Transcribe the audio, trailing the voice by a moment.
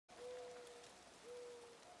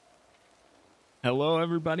Hello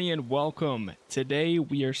everybody and welcome. Today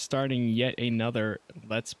we are starting yet another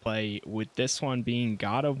Let's Play, with this one being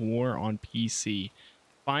God of War on PC.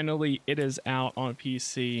 Finally, it is out on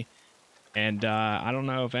PC, and I don't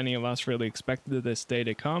know if any of us really expected this day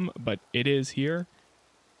to come, but it is here.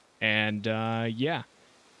 And yeah,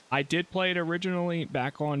 I did play it originally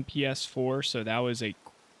back on PS4, so that was a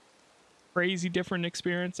crazy different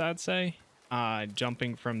experience, I'd say.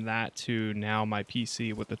 Jumping from that to now my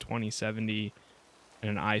PC with the 2070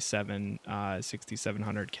 and an i7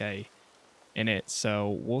 6700K in it, so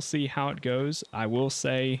we'll see how it goes. I will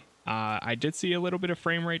say I did see a little bit of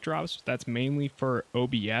frame rate drops. That's mainly for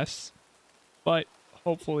OBS, but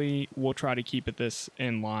hopefully we'll try to keep it this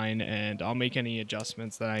in line, and I'll make any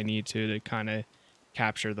adjustments that I need to kind of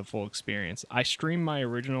capture the full experience. I streamed my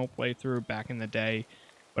original playthrough back in the day,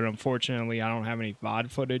 but unfortunately I don't have any VOD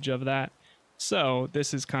footage of that, so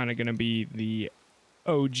this is kind of going to be the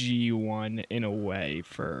OG one in a way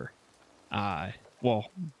for well,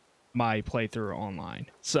 my playthrough online.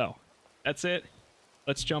 So that's it.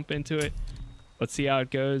 Let's jump into it. Let's see how it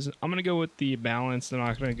goes. I'm gonna go with the balance. I'm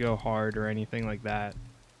not gonna go hard or anything like that,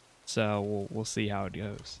 so we'll see how it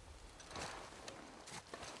goes.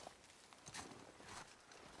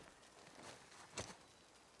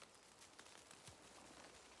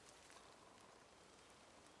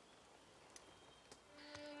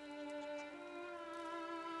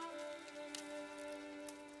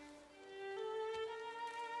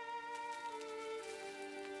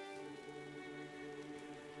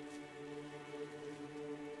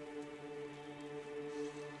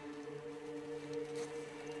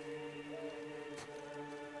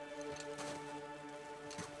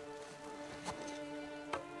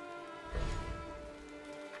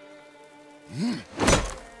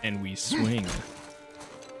 And we swing.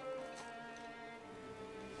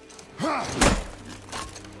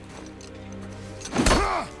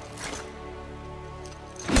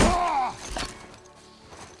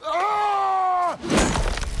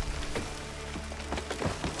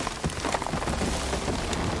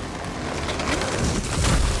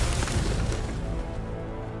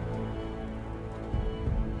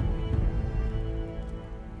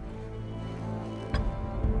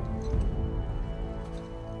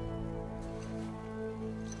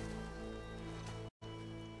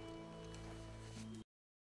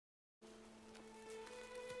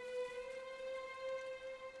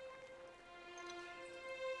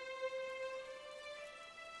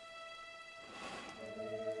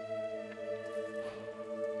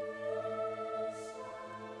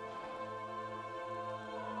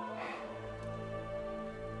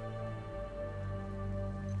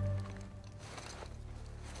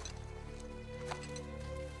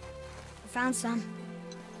 Found some.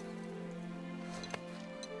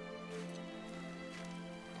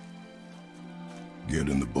 Get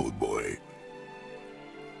in the boat, boy.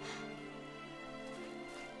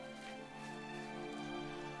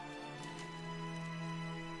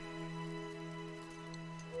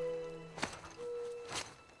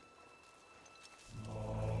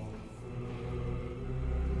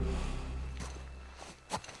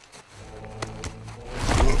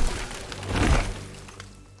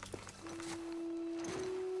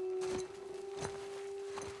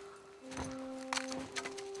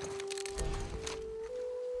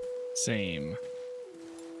 Same.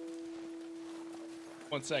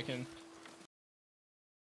 1 second.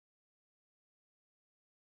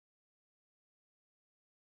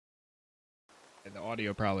 The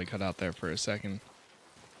audio probably cut out there for a second.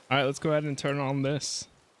 All right, let's go ahead and turn on this.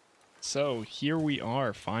 So here we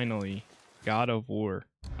are, finally. God of War.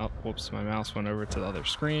 Oh, whoops, my mouse went over to the other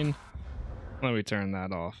screen. Let me turn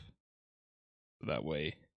that off. That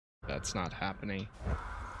way that's not happening.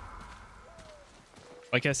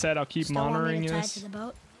 Like I said, I'll keep monitoring this.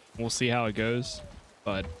 We'll see how it goes,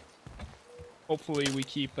 but hopefully we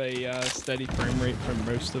keep a steady frame rate for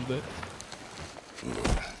most of it.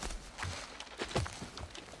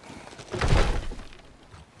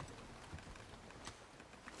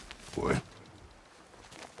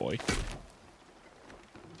 Boy.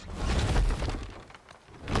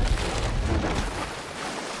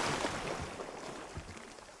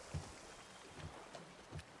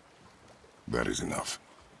 That is enough.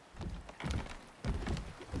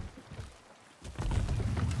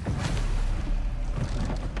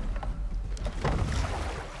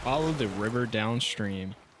 Follow the river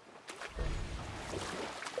downstream.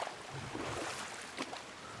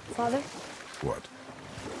 Father? What?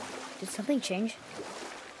 Did something change?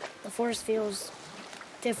 The forest feels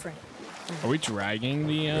different. Are we dragging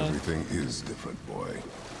the Everything is different, boy.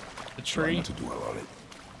 the Try tree? not to dwell on it.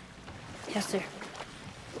 Yes, sir.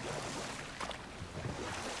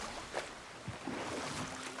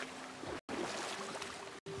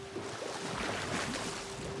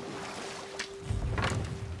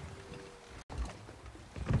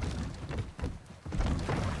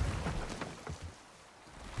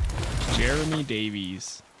 Jeremy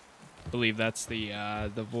Davies. I believe that's the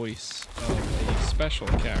voice of a special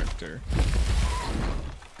character.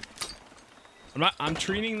 I'm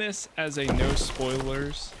treating this as a no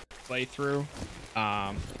spoilers playthrough.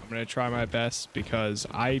 I'm gonna try my best because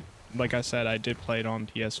like I said, I did play it on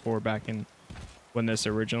PS4 back in when this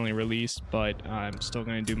originally released, but I'm still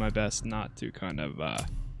gonna do my best not to kind of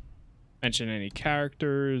mention any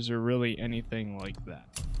characters or really anything like that.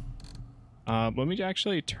 Let me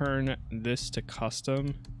actually turn this to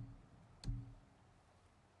custom.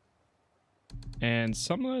 And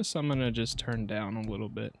some of this I'm gonna just turn down a little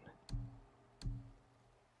bit.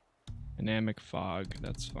 Dynamic fog,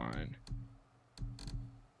 that's fine.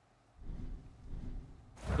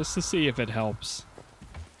 Just to see if it helps.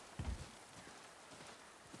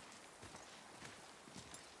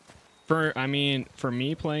 For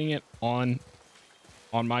me playing it on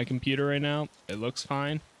my computer right now, it looks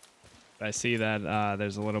fine. But I see that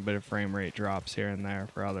there's a little bit of frame rate drops here and there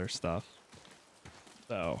for other stuff.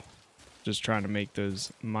 So, just trying to make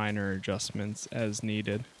those minor adjustments as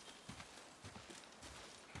needed.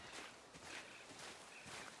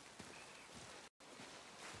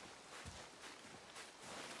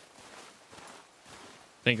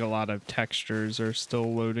 I think a lot of textures are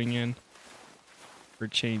still loading in for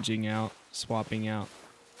changing out, swapping out.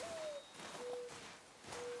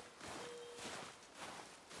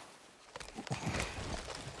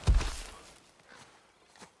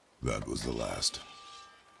 That was the last.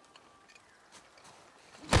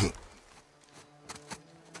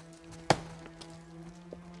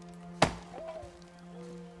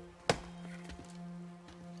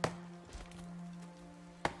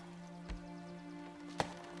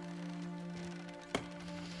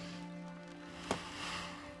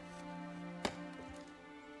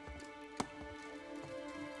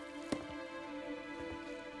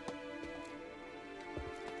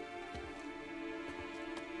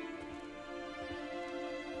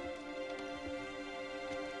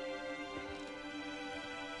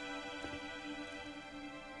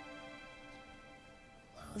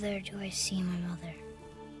 Oh, there do I see my mother.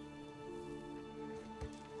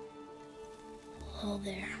 Oh,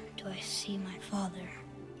 there do I see my father.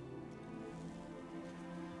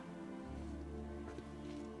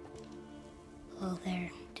 Oh, there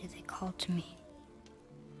do they call to me.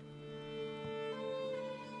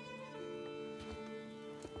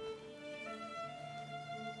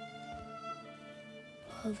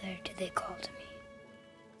 Oh, there do they call to me.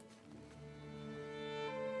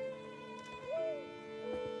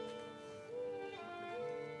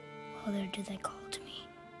 Oh, there do they call to me.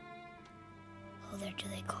 Oh, there do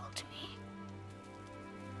they call to me.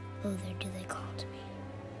 Oh, there do they call to me.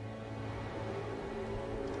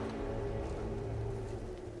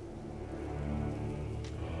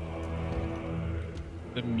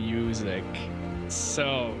 The music,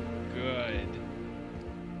 so good.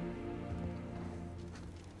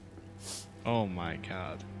 Oh my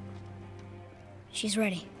god. She's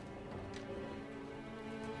ready.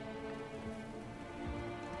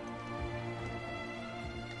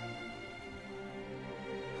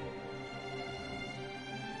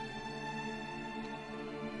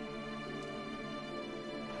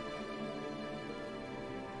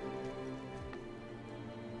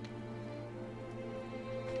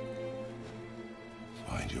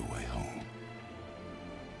 Find your way home.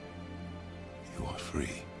 You are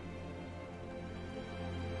free.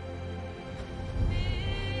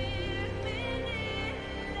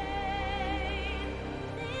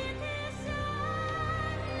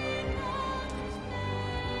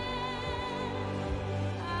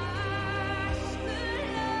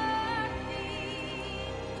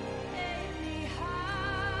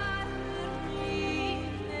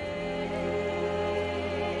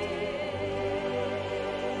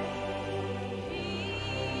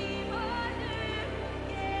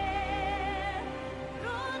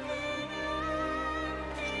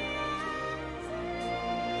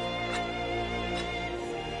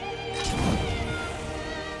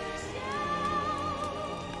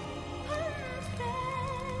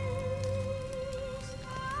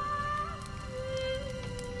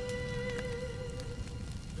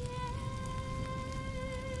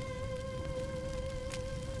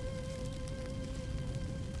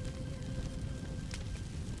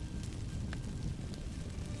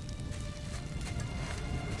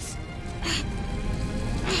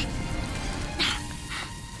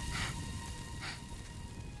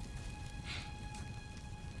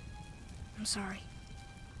 I'm sorry.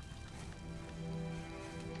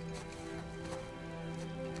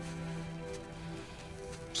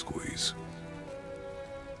 Squeeze.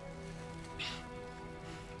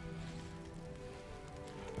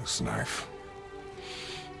 This knife.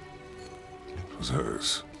 It was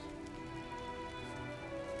hers.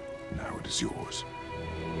 Now it is yours.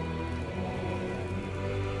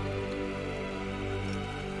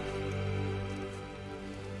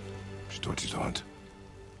 She taught you to hunt.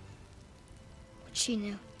 But she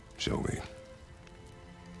knew. Show me.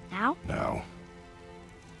 Now? Now.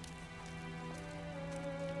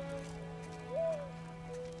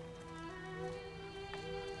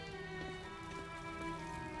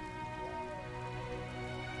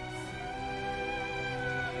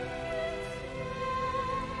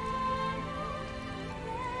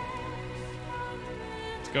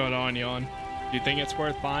 What's going on, Yon? Do you think it's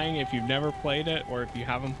worth buying if you've never played it, or if you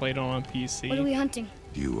haven't played it on PC? What are we hunting?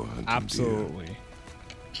 You are hunting Absolutely. deer.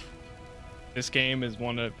 This game is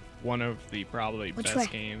one of the probably Which best way?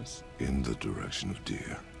 games. In the direction of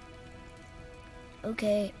deer.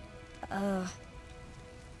 Okay,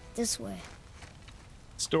 this way.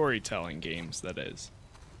 Storytelling games, that is.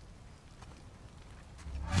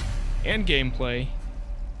 And gameplay.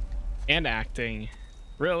 And acting.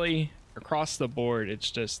 Really, across the board,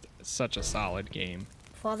 it's just such a solid game.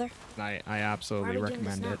 Father? And I absolutely Why are we doing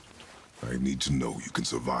this recommend now? it. I need to know you can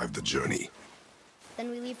survive the journey.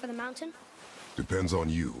 Then we leave for the mountain? Depends on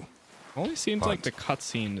you. Only seems like Hunt. the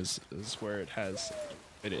cutscene is where it has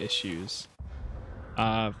a bit of issues.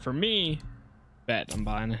 For me, bet I'm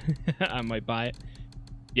buying it. I might buy it.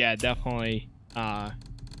 Yeah, definitely.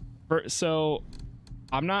 So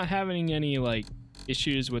I'm not having any like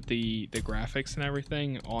issues with the graphics and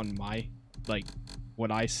everything on my like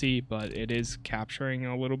what I see, but it is capturing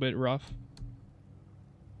a little bit rough,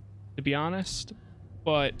 to be honest.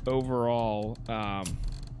 But overall,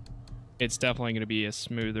 it's definitely going to be a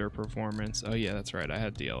smoother performance. Oh yeah, that's right, I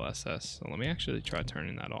had DLSS, so let me actually try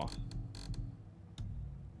turning that off.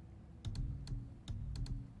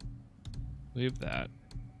 Leave that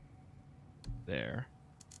there.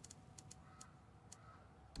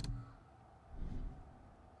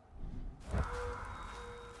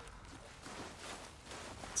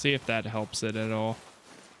 See if that helps it at all.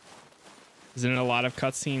 Isn't it a lot of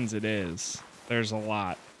cutscenes? It is. There's a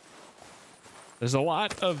lot. There's a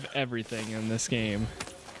lot of everything in this game.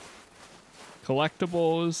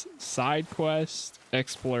 Collectibles, side quests,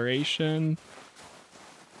 exploration.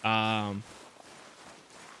 There's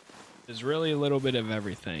really a little bit of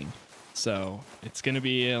everything. So it's gonna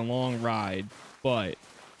be a long ride, but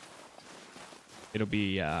it'll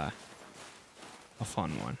be a fun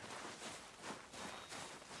one.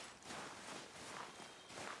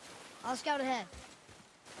 I'll scout ahead.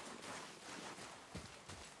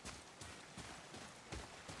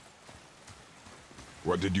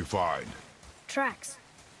 What did you find? Tracks.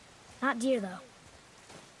 Not deer, though.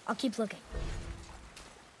 I'll keep looking.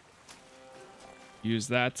 Use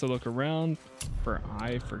that to look around for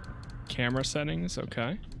eye for camera settings.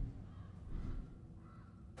 Okay.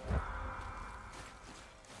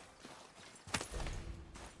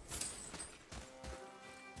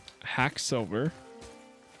 Hack silver.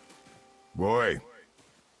 Boy,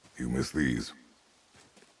 you missed these.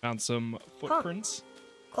 Found some footprints.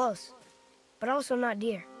 Close. But also not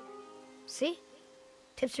deer. See?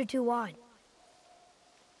 Tips are too wide.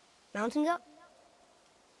 Mountain goat?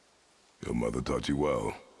 Your mother taught you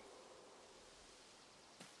well.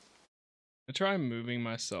 I try moving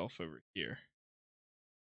myself over here.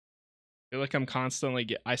 I feel like I'm constantly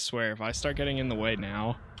I swear, if I start getting in the way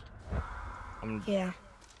now, Yeah.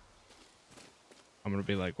 I'm gonna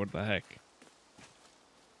be like, what the heck?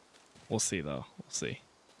 We'll see though. We'll see.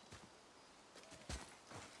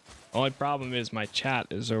 Only problem is my chat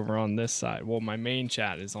is over on this side. Well, my main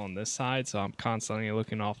chat is on this side, so I'm constantly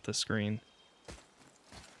looking off the screen.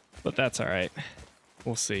 But that's all right.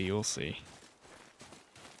 We'll see. We'll see.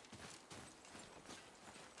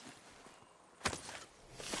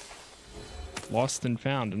 Lost and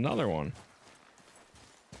found, another one.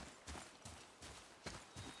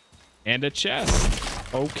 And a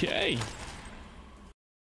chest. Okay.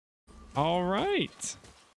 All right.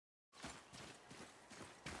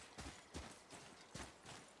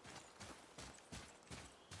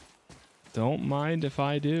 Don't mind if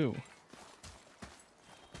I do.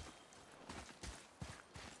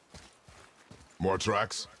 More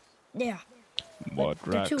tracks? Yeah. What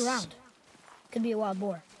They're racks? too round. Could be a wild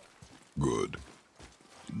boar. Good.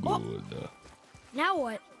 Good. Now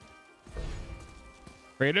what?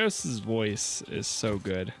 Kratos' voice is so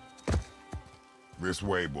good. This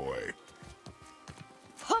way, boy.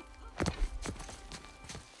 Hup!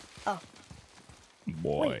 Oh,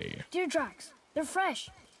 Boy. wait. Deer tracks. They're fresh.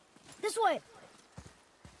 This way.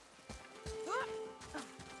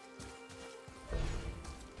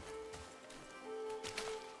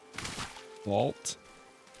 vault.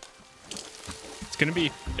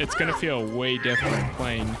 It's gonna feel way different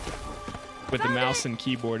playing with the mouse and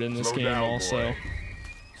keyboard in this Slow game down, also. boy.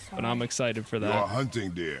 But I'm excited for You're that.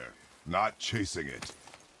 hunting deer, not chasing it.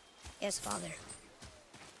 Yes, Father.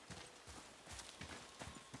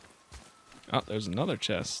 Oh, there's another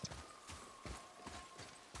chest.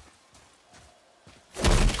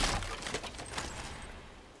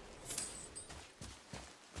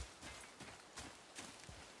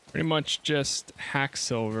 Pretty much just hack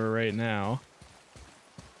silver right now.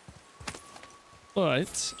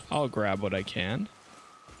 But I'll grab what I can.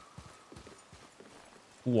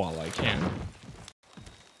 While I can.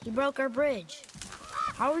 You broke our bridge.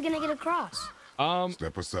 How are we gonna get across?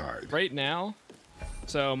 Step aside. Right now,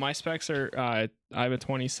 so my specs are I have a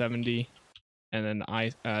 2070 and then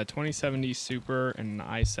 2070 Super and an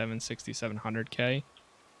i7 6700K.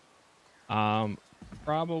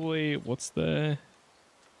 Probably what's the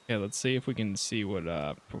let's see if we can see what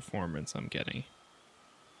performance I'm getting.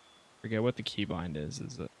 Forget what the keybind is.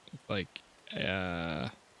 Is it like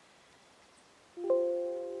hold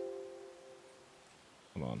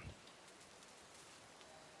on.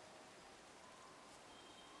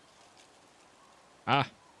 Ah.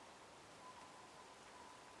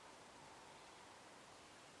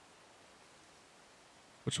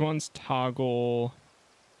 Which one's toggle?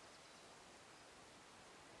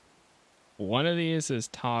 One of these is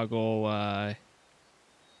toggle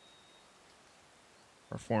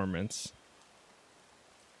performance.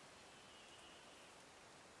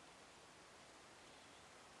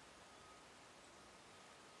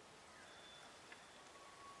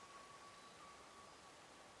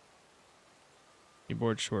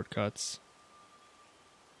 Keyboard shortcuts.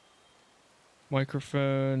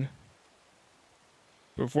 Microphone.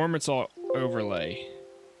 Performance overlay.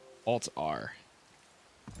 Alt R.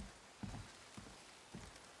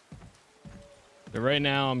 So right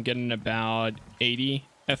now I'm getting about 80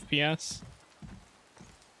 FPS.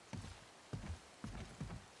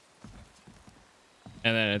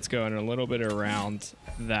 And then it's going a little bit around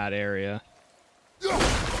that area.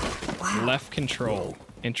 Wow. Left control.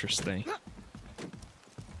 Interesting.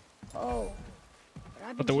 Oh.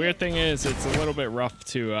 But the weird thing is it's a little bit rough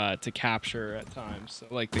to capture at times. So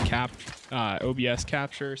like the OBS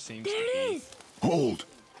capture seems There it is. Hold.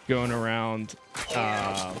 going around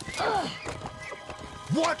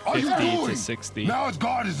What are you 50 doing? to 60. Now his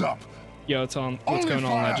guard is up. Yo, what's Only going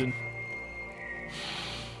on, fire. Legend?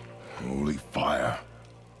 Only fire.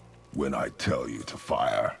 When I tell you to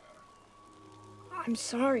fire. I'm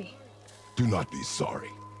sorry. Do not be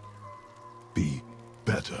sorry. Be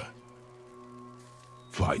better.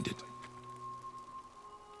 Find it.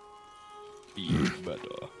 Be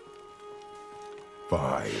better.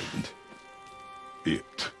 Find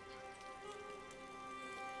it.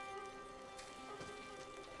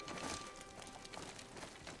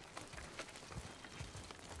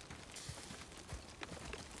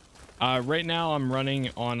 Right now I'm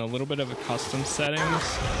running on a little bit of a custom settings.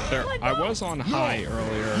 I was on high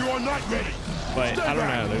earlier, You are not ready. but I don't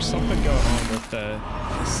know. There's something going on with the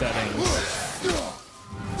settings.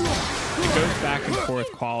 It goes back and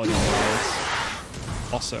forth quality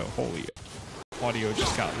wise. Also, holy, audio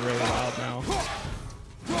just got really loud now.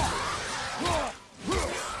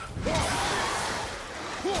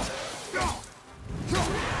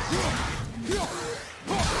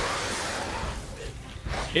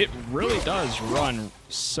 It really does run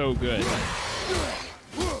so good.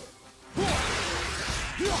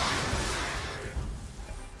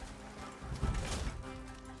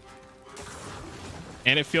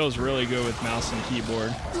 And it feels really good with mouse and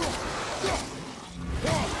keyboard.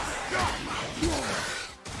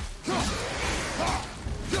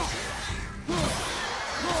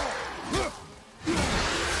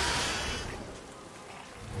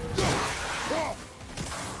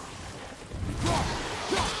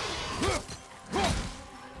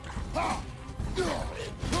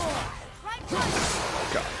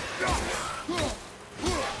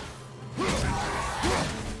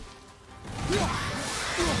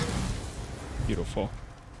 Beautiful.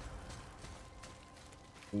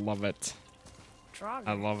 Love it. Draugr.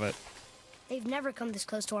 I love it. They've never come this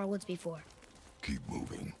close to our woods before. Keep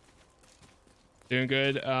moving. Doing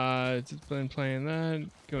good. Just been playing that.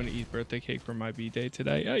 Going to eat birthday cake for my B-day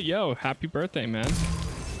today. Oh, yo, happy birthday, man.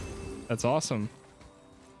 That's awesome.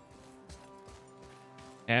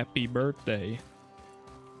 Happy birthday.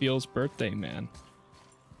 Feels birthday, man.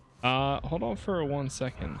 Hold on for 1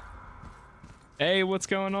 second. Hey, what's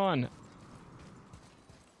going on?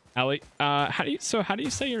 Ali, how do you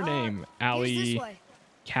say your name? Here's this Ali way.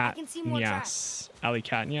 I can see more Katnias. Ali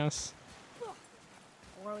Katnias?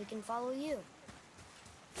 Or we can follow you.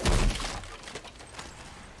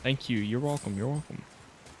 Thank you. You're welcome. You're welcome.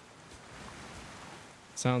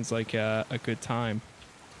 Sounds like a good time.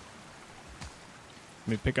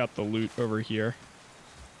 Let me pick up the loot over here.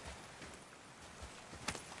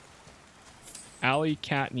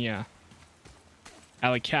 Alicatnia.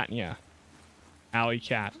 Alicatnia.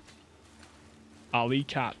 Alicat.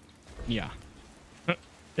 Alicatnia.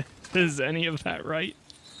 Is any of that right?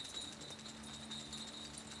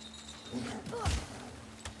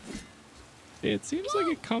 It seems like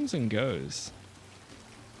it comes and goes.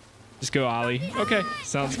 Just go, Ollie. Okay,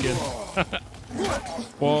 sounds good.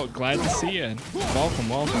 Well, glad to see you. Welcome,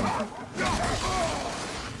 welcome.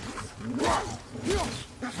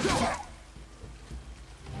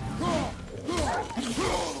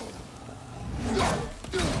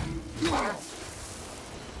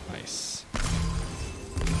 Nice.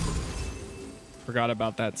 Forgot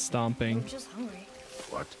about that stomping. We're just hungry.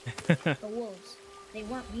 What? The wolves. They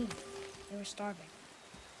weren't mean. They were starving.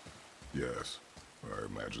 Yes, I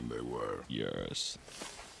imagine they were. Yes.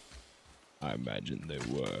 I imagine they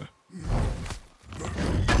were.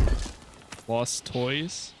 Lost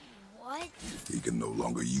toys? What? He can no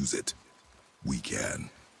longer use it. We can.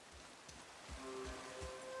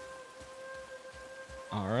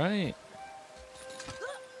 All right.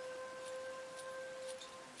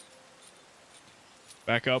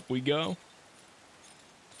 Back up we go.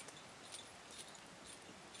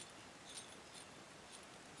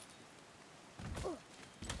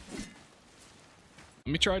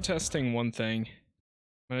 Let me try testing one thing.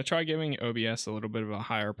 I'm going to try giving OBS a little bit of a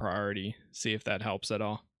higher priority, see if that helps at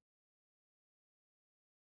all.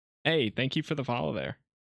 Hey, thank you for the follow there.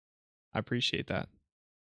 I appreciate that.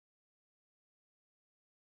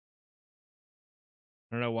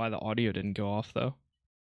 I don't know why the audio didn't go off though.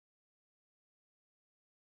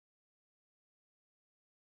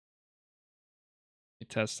 You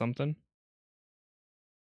test something.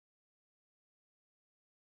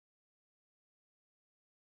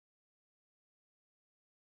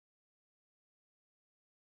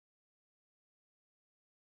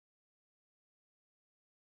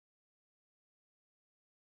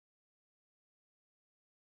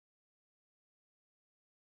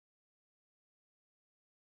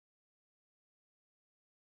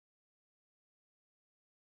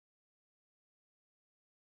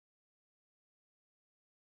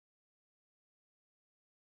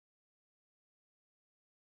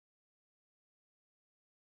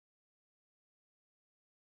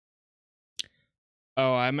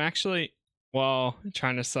 Oh, I'm actually, well,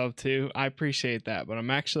 trying to sub too. I appreciate that, but I'm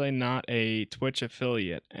actually not a Twitch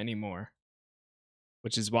affiliate anymore,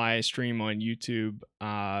 which is why I stream on YouTube,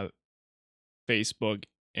 Facebook,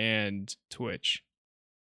 and Twitch.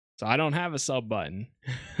 So I don't have a sub button.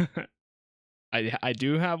 I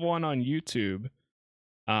do have one on YouTube.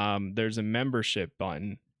 There's a membership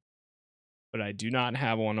button, but I do not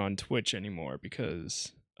have one on Twitch anymore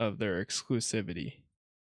because of their exclusivity,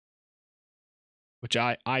 which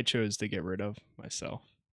I chose to get rid of myself.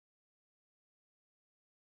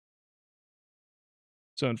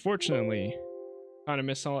 So unfortunately, kind of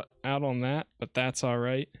miss out on that, but that's all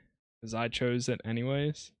right, because I chose it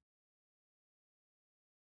anyways.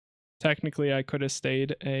 Technically, I could have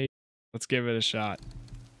stayed a... Let's give it a shot.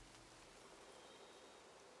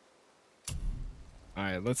 All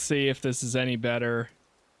right, let's see if this is any better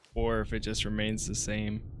or if it just remains the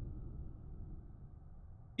same.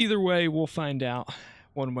 Either way, we'll find out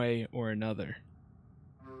one way or another.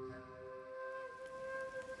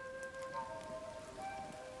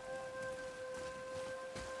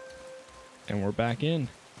 And we're back in,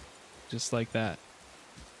 just like that.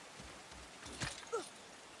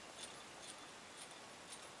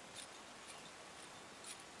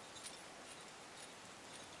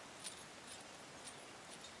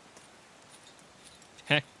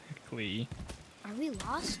 Technically. Are we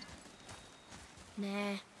lost?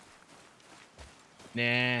 Nah.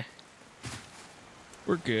 Nah.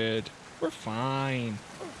 We're good. We're fine.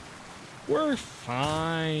 We're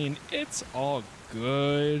fine. It's all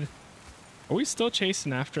good. Are we still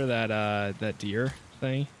chasing after that deer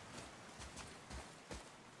thing?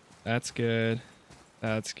 That's good.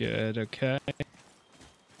 That's good. Okay.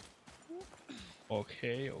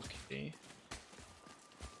 Okay.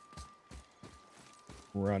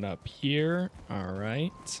 Run up here. All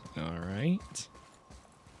right.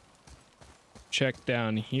 Check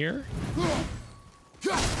down here.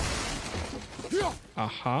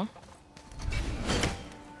 Uh-huh.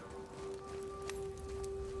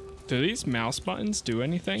 Do these mouse buttons do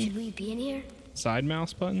anything? Should we be in here? Side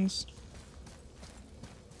mouse buttons?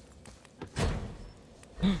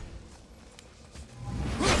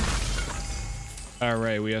 All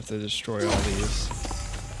right, we have to destroy all these.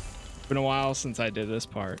 Been a while since I did this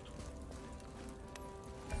part.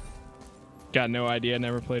 Got no idea.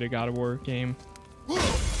 Never played a God of War game.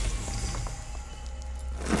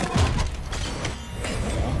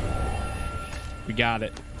 We got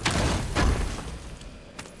it.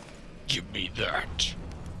 Give me that.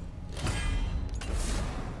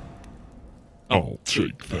 I'll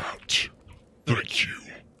take that. Thank you.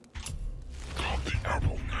 Got the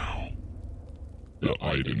apple now. The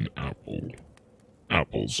Iden apple.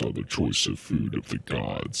 Apples are the choice of food of the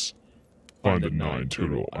gods. Find the 9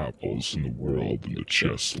 total apples in the world in the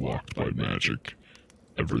chest locked by magic.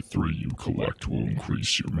 Every 3 you collect will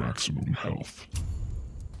increase your maximum health.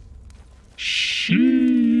 Sheesh.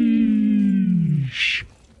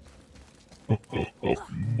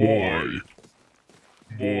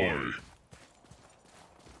 Boy.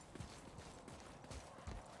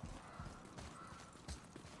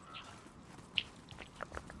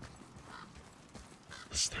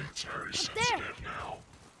 This thing's very sensitive now.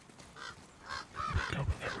 Pick up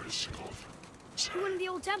every single thing. We went to the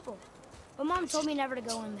old temple, but Mom told me never to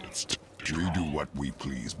go in there. We do what we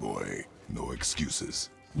please, boy. No excuses.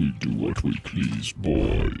 We do what we please,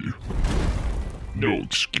 boy. No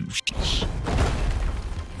excuses.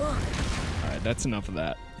 Alright, that's enough of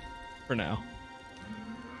that. For now.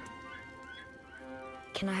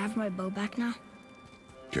 Can I have my bow back now?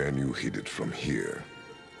 Can you hit it from here?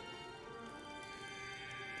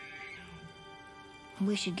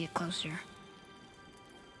 We should get closer.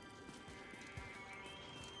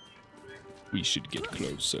 We should get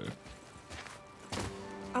closer.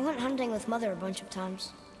 I went hunting with Mother a bunch of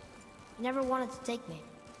times. She never wanted to take me.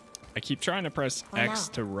 I keep trying to press Why X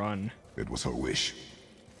now? to run. It was her wish.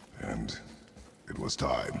 And it was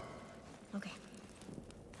time. Okay.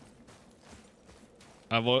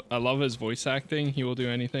 I love his voice acting. He will do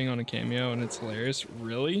anything on a cameo, and it's hilarious.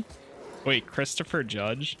 Really? Wait, Christopher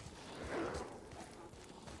Judge?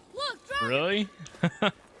 Look, Really?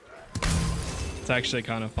 It's actually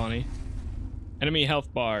kind of funny. Enemy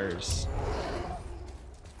health bars.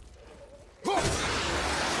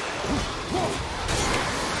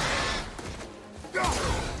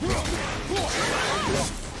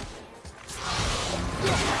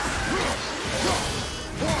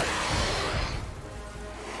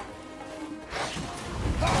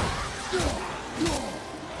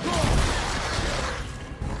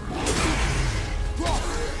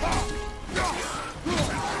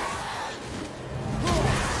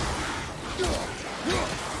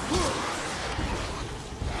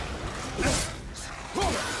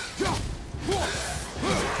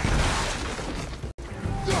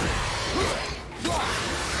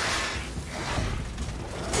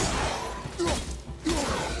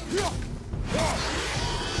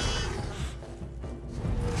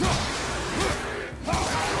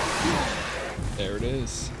 There it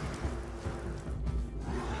is.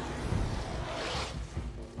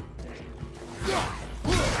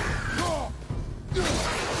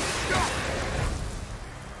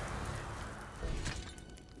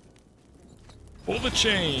 Pull the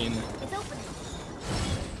chain. It's opening.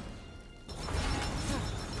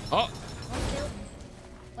 Oh,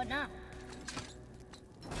 What now?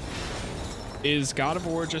 is God of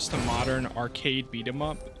War just a modern arcade beat 'em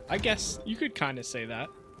up? I guess you could kind of say that.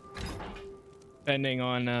 Depending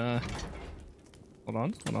on, hold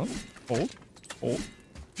on. Hold. You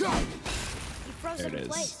froze There it it in is.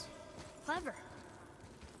 place. Clever.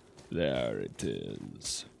 There it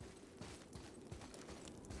is.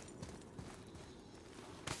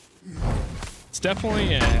 It's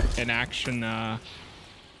definitely an action, What?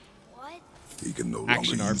 He can no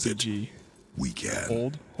action longer use it. RPG. We can.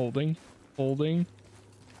 Hold, holding,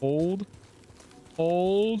 hold,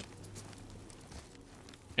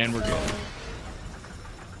 and we're good.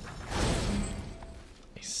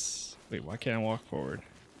 Nice. Wait, why can't I walk forward?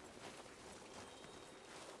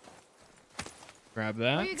 Grab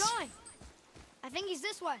that. Where are you going? I think he's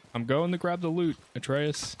this way. I'm going to grab the loot,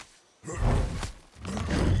 Atreus.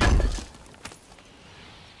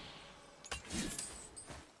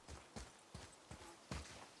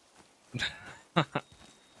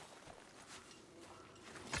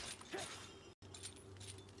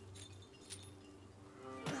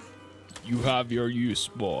 You have your use,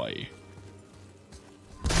 boy.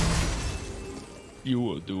 You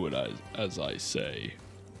will do it as I say.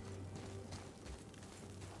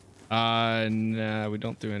 Nah, we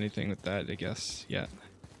don't do anything with that, I guess, yet.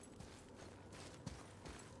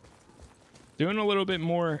 Doing a little bit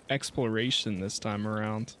more exploration this time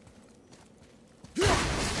around.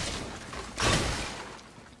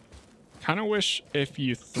 Kind of wish if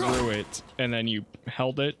you threw it and then you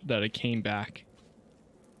held it that it came back.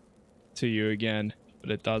 to you again,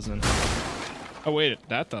 but it doesn't. Oh wait,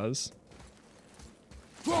 that does.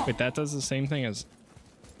 Wait, that does the same thing as...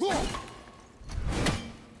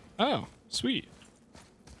 Oh, sweet.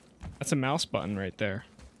 That's a mouse button right there.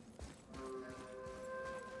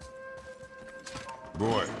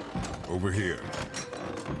 Boy, over here.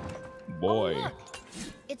 Boy. Oh, look.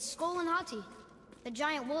 It's Skull and Hati, the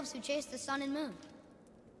giant wolves who chase the sun and moon.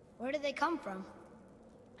 Where did they come from?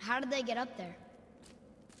 How did they get up there?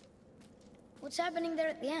 What's happening there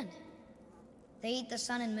at the end? They eat the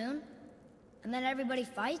sun and moon? And then everybody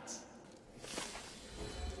fights?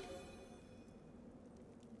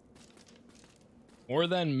 More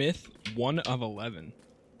than myth 1 of 11.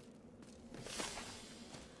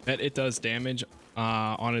 Bet it does damage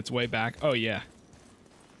on its way back. Oh yeah.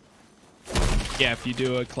 Yeah, if you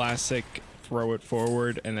do a classic throw it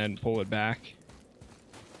forward and then pull it back.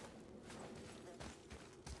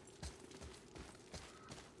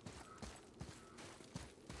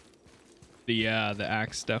 The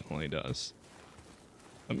axe definitely does.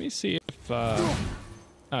 Let me see if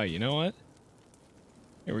oh, you know what?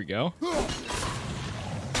 Here we go.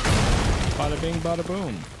 Bada bing, bada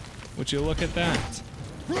boom. Would you look at that?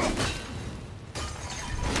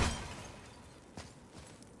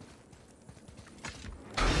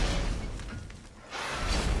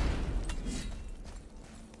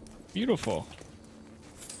 Beautiful.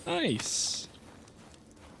 Nice.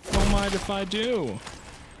 Don't mind if I do.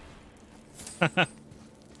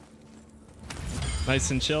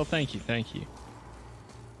 Nice and chill. Thank you. Thank you.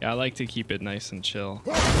 Yeah, I like to keep it nice and chill.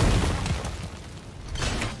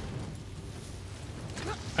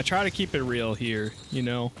 I try to keep it real here, you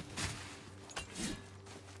know.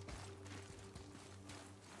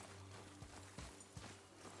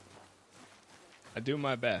 I do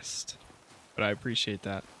my best, but I appreciate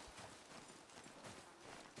that.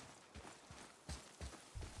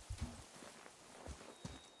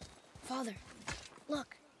 Father,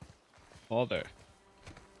 look. Father.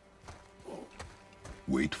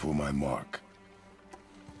 Wait for my mark.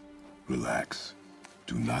 Relax.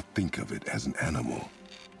 Do not think of it as an animal.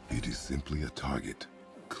 It is simply a target.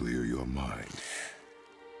 Clear your mind.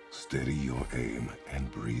 Steady your aim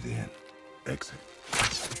and breathe in. Exit.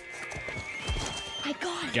 I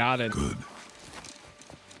got it. Got it. Good.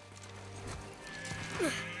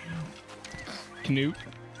 Knut.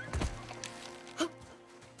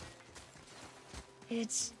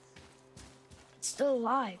 It's still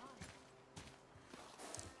alive.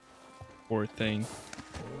 Poor thing.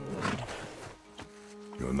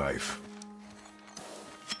 Your knife.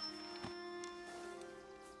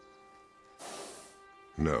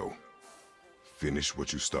 No. Finish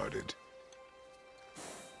what you started.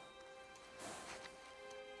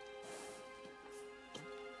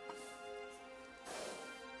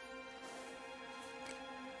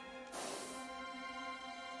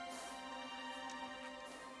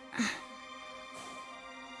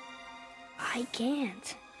 I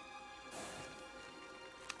can't.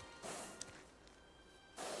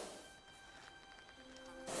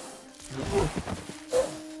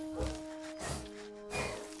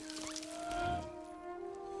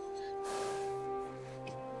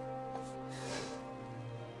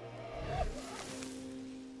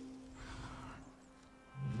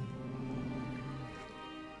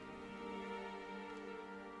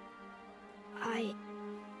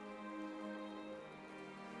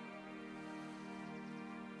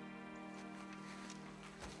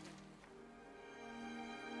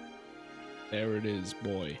 There it is,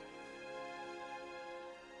 boy.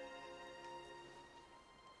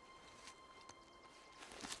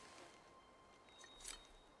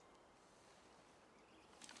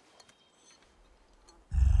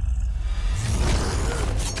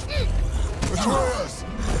 Atreus!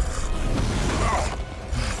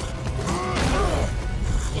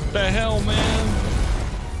 What the hell, man?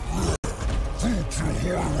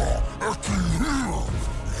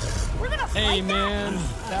 Hey, man,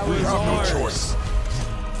 that was ours. No choice.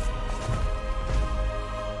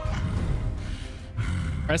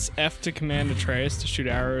 Press F to command Atreus to shoot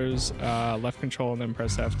arrows, left control, and then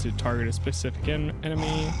press F to target a specific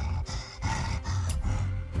enemy.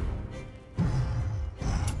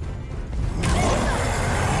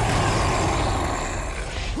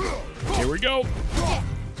 Here we go.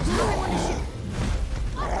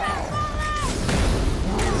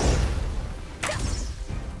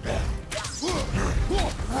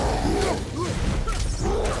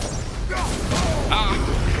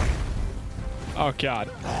 Oh God.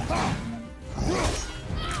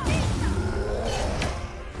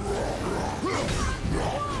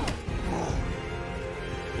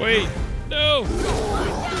 Wait, no.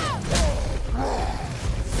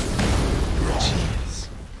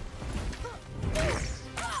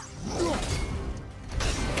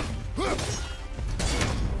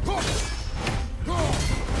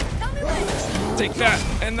 Take that,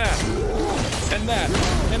 and that, and that,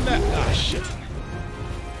 and that. Ah, shit.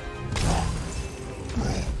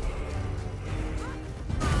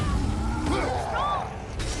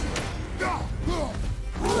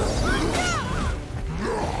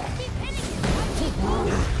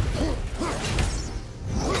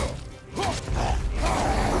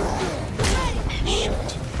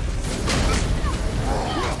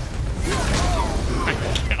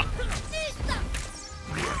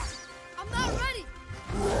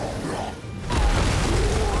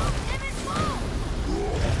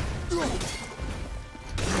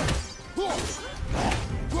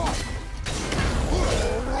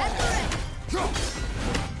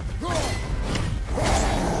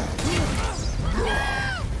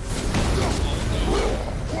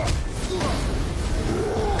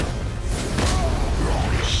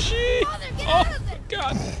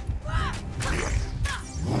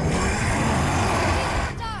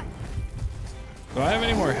 Do I have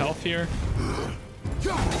any more health here?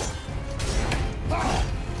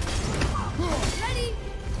 Ready?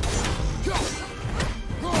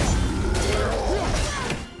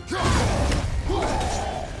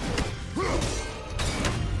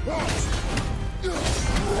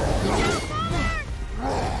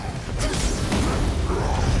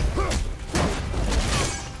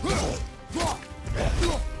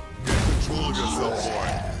 Control yourself, boy.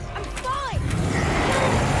 I'm falling.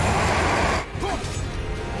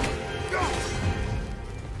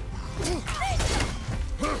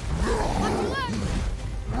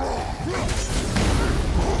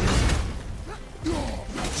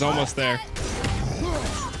 It's almost there.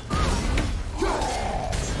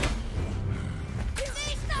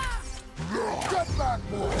 Get back,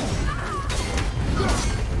 boy.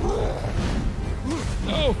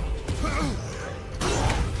 No.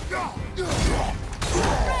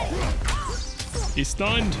 He's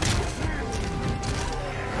stunned.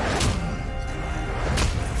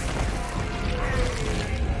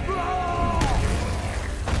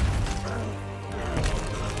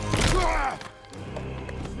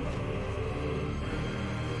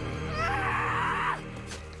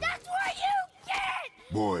 That's where you get.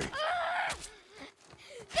 Boy,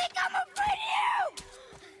 Think I'm afraid of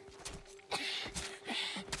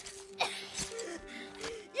you.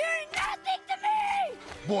 You're nothing to me.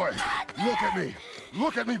 boy, look at me.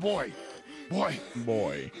 Look at me, boy. Boy,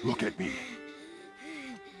 Boy. look at me.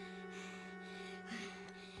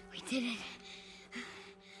 We did it.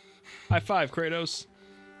 High five, Kratos.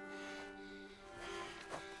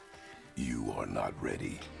 You are not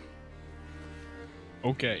ready.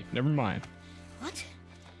 Okay, never mind. What?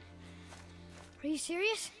 Are you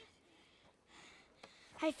serious?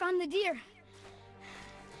 I found the deer.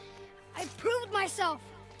 I proved myself.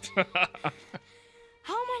 How am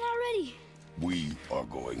I not ready? We are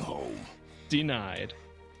going home. Denied.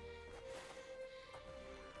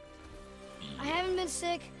 I haven't been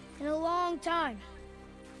sick in a long time.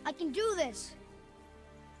 I can do this.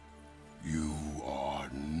 You are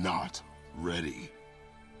not ready.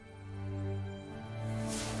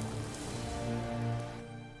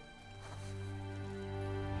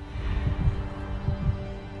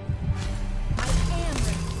 I am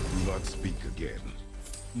ready. Do not speak again.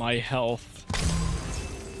 My health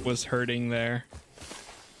was hurting there.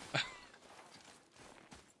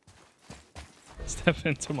 Step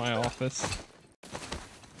into my office.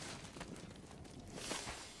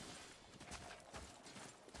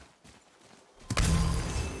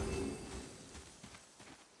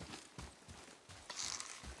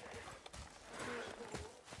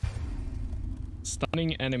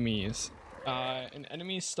 Stunning enemies. An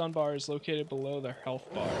enemy's stun bar is located below their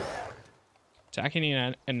health bar. Attacking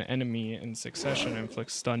an enemy in succession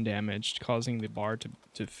inflicts stun damage, causing the bar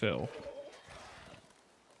to fill.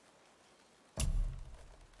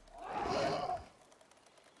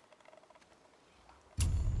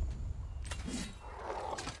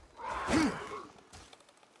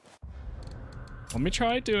 Let me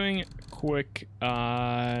try doing quick,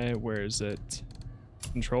 where is it?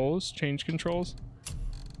 Controls? Change controls?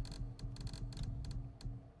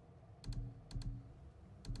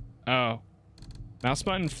 Oh. Mouse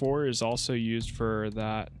button 4 is also used for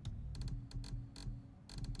that.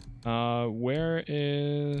 Where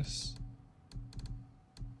is...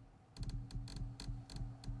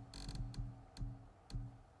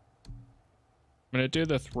 I'm gonna do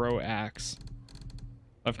the throw axe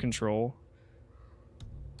of control.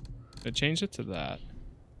 I change it to that.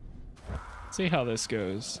 See how this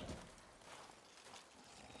goes.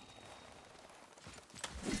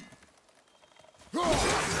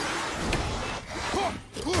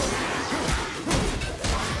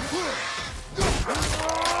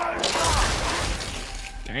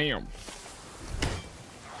 Damn.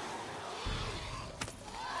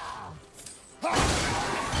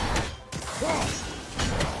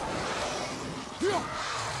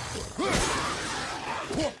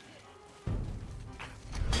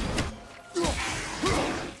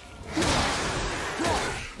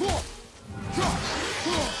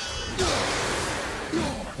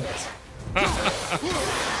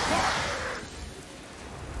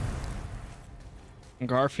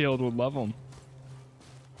 Garfield would love him.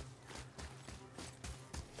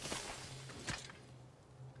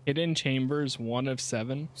 Hidden chambers, 1 of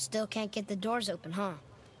 7. Still can't get the doors open, huh?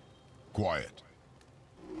 Quiet.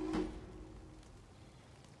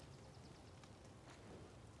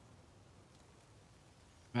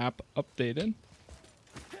 Map updated.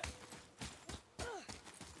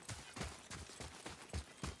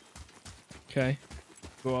 Okay,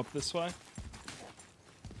 go up this way.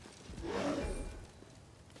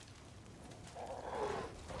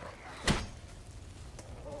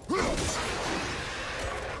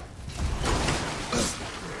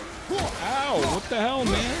 Ow, what the hell,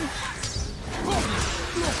 man?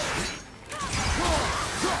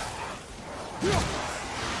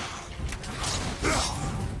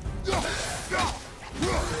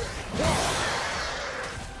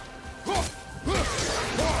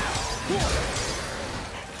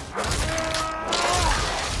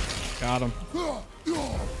 Got him.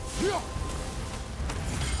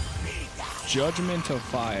 Judgment of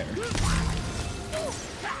Fire.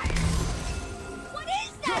 What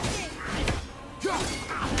is that thing?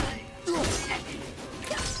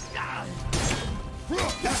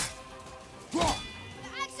 The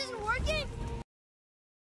axe isn't working?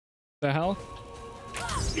 The hell?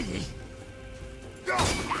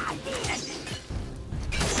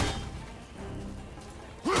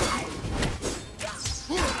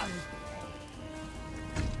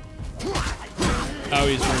 Oh,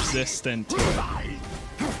 he's resistant to it.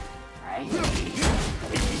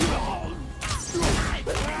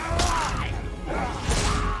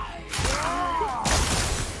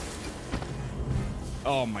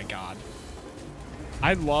 Oh my god.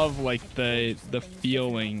 I love like the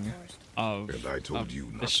feeling of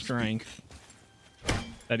the strength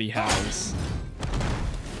that he has.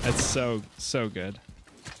 That's so good.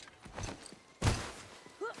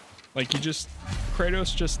 Like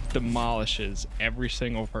Kratos just demolishes every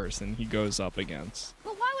single person he goes up against.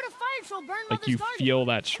 But why would a fire troll burn Like you garden? feel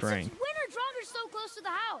that strength. When are Draugr so close to the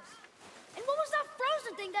house? And what was that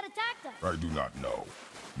frozen thing that attacked us? I do not know.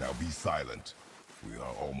 Now be silent. We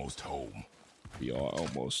are almost home. We are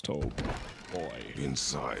almost home, boy.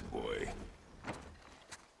 Inside, boy.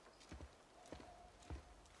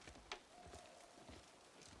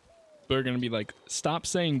 They're gonna be like, stop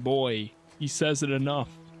saying boy. He says it enough.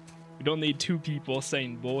 We don't need 2 people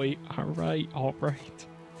saying boy. All right, all right.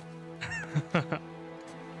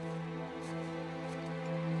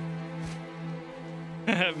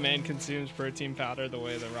 Man consumes protein powder the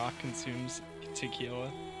way the Rock consumes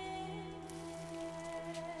tequila.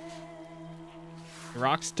 The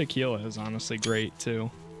Rock's tequila is honestly great too.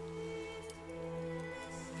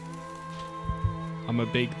 I'm a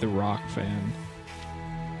big The Rock fan.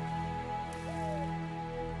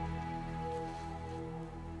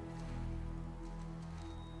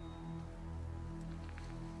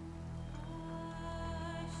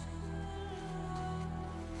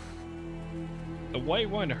 The white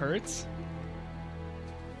one hurts.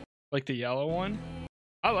 Like the yellow one.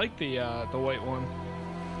 I like the white one.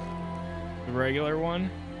 The regular one.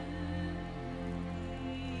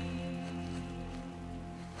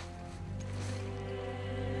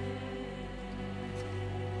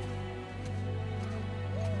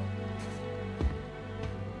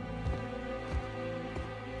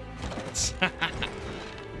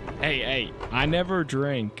 Hey, I never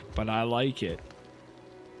drink, but I like it.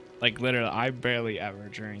 Like literally, I barely ever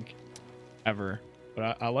drink, ever.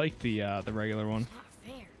 But I like the regular one. Not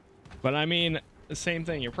fair. But I mean, the same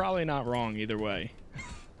thing. You're probably not wrong either way.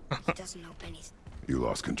 He doesn't know anything. You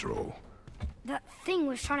lost control. That thing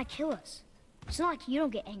was trying to kill us. It's not like you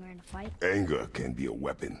don't get angry in a fight. Anger can be a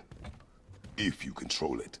weapon. If you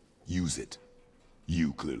control it, use it.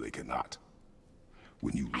 You clearly cannot.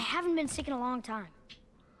 When you... I haven't been sick in a long time.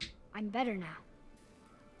 I'm better now.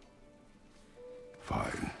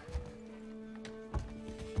 Fine.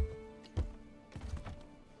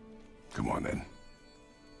 Come on then.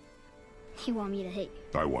 You want me to hit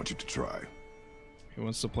you? I want you to try. He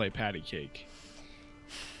wants to play patty cake.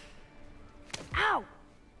 Ow!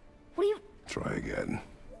 What are you... Try again.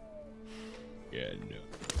 Yeah, no.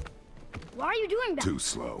 Why are you doing that? Too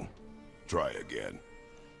slow. Try again.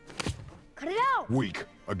 Cut it out! Weak.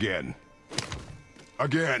 Again.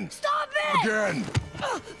 Again. Stop it! Again.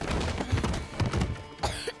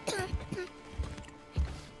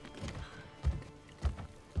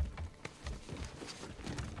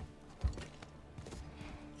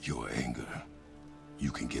 Your anger, you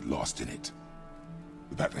can get lost in it.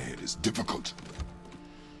 The path ahead is difficult.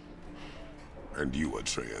 And you,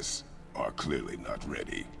 Atreus, are clearly not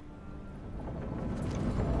ready.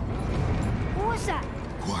 What was that?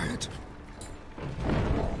 Quiet.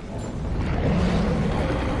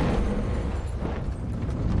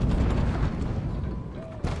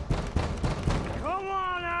 Come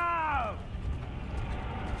on out!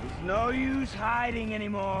 There's no use hiding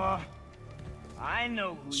anymore. I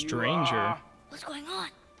know who Stranger. you are. What's going on?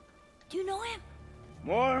 Do you know him?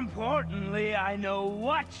 More importantly, I know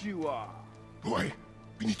what you are. Boy,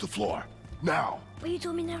 beneath the floor. Now. But you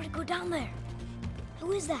told me never to go down there.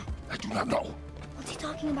 Who is that? I do not know. What's he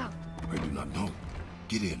talking about? I do not know.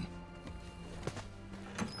 Get in.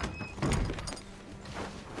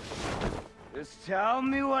 Just tell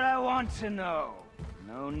me what I want to know.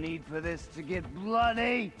 No need for this to get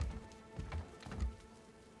bloody.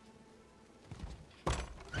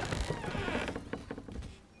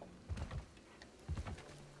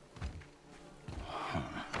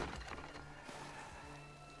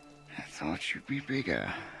 I thought you'd be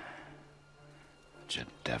bigger. But you're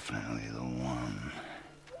definitely the one.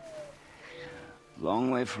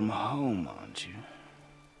 Long way from home, aren't you?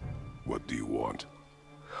 What do you want?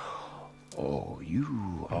 Oh,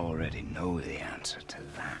 you already know the answer to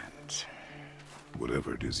that.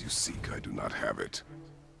 Whatever it is you seek, I do not have it.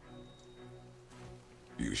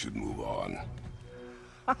 You should move on.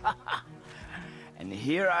 And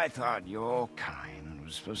here I thought your kind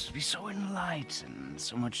was supposed to be so enlightened,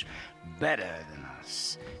 so much better than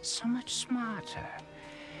us, so much smarter.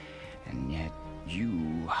 And yet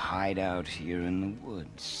you hide out here in the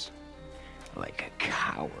woods, like a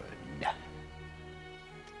coward.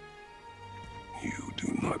 You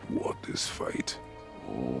do not want this fight.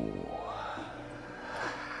 Oh,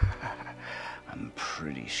 I'm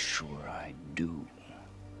pretty sure I do.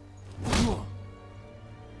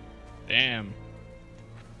 Damn.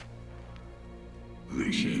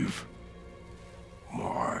 Leave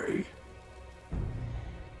my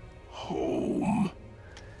home.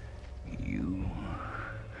 You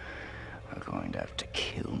are going to have to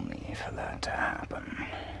kill me for that to happen.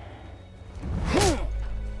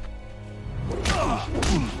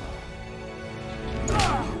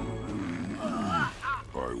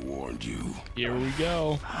 I warned you. Here we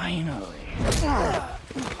go. Finally.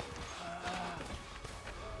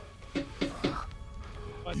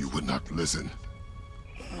 You would not listen.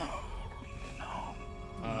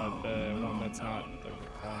 The one that's not the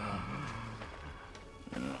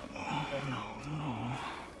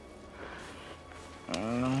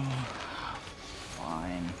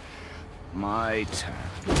Fine. My turn.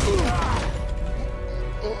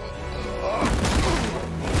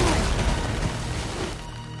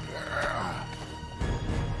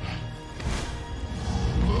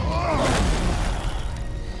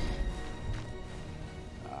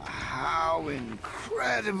 How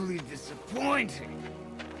incredibly disappointing.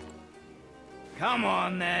 Come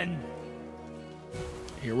on, then.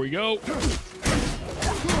 Here we go.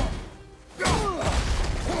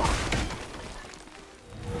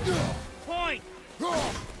 Point.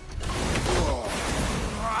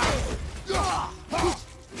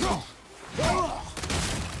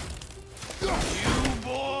 You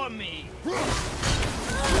bore me.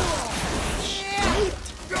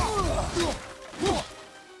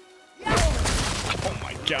 Oh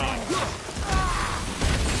my god.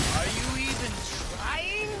 Are you even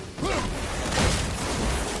trying?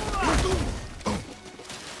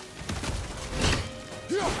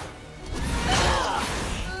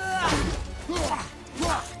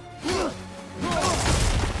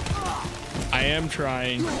 I am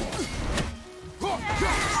trying.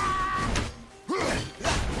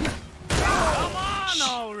 Come on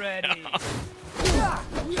already.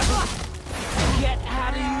 Get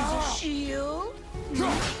how to use a shield?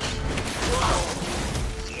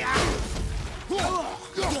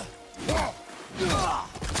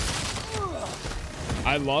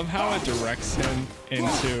 I love how it directs him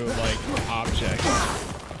into like objects.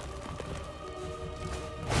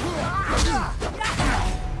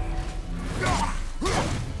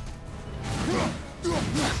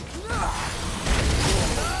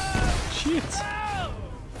 Shit.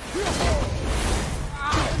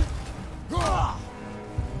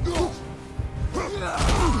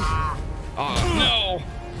 Oh no.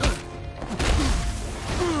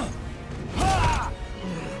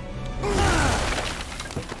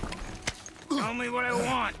 Tell me what I I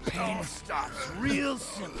want. Pain stops real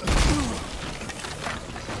simple.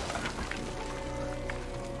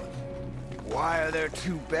 Why are there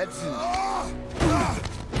two beds in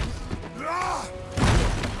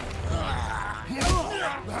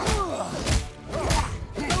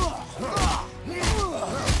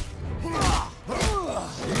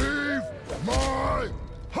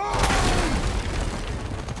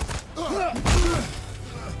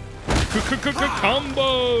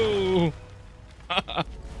Combo!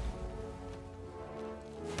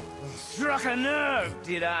 Struck a nerve,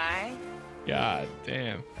 did I? God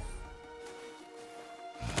damn.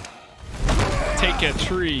 Take a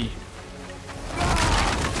tree.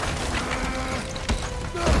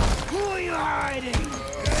 Who are you hiding?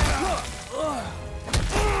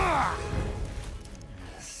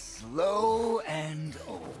 Slow and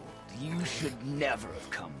old. You should never have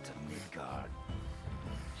come to Midgard.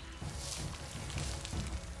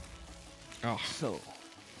 Oh, So,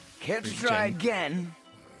 care to try again?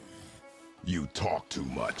 You talk too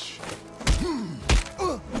much.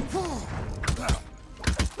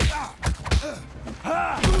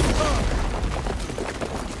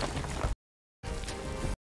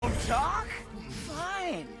 Don't talk?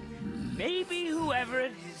 Fine. Maybe whoever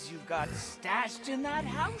it is you've got stashed in that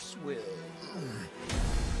house will.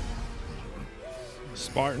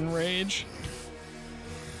 Spartan Rage.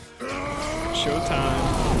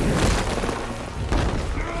 Showtime.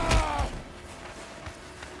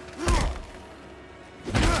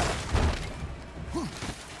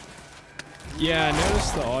 Yeah, I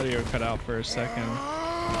noticed the audio cut out for a second.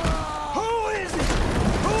 Who is it?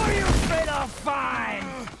 Who are you afraid I'll find?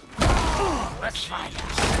 Let's find out.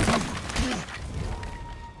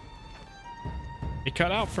 It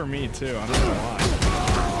cut out for me too, I don't know why.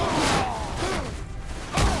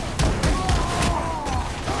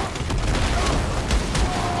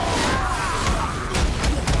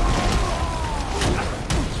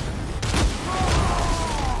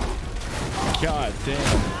 God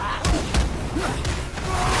damn.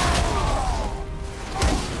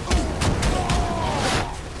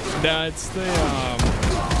 No, it's the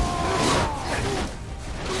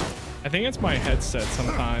I think it's my headset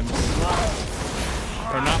sometimes.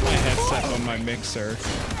 Or not my headset, but my mixer.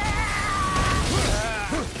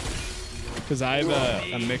 Because I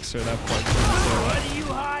have a mixer that plugs in. What are you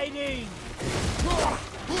hiding?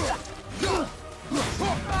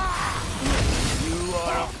 You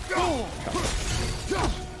are a fool.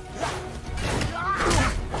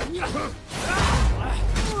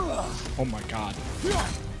 Oh my god.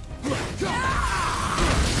 I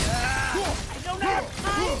don't have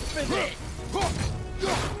time for this.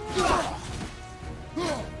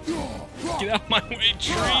 Get out my way,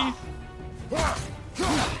 tree!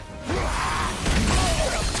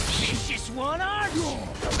 Vicious one, aren't you?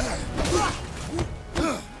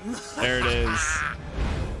 There it is.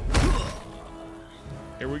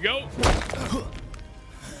 Here we go.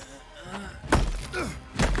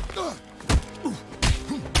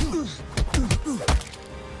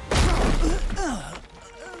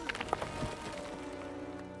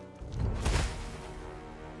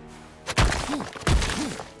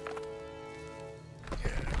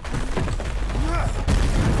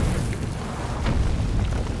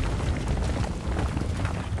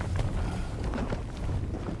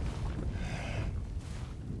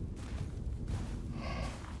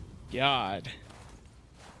 God.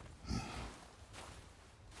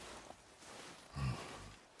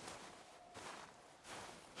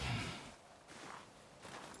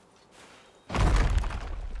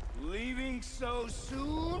 Leaving so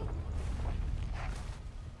soon?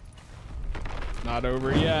 Not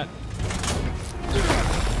over yet.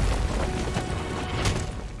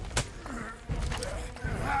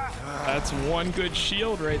 That's one good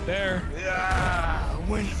shield right there.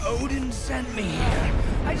 When Odin sent me here,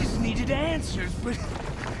 I just needed answers, but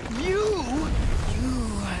you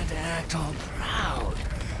had to act all proud.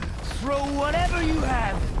 Throw whatever you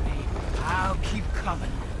have at me. I'll keep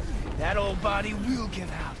coming. That old body will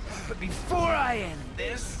give out. But before I end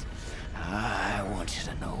this, I want you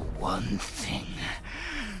to know one thing.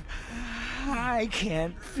 I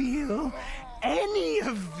can't feel any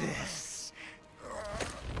of this.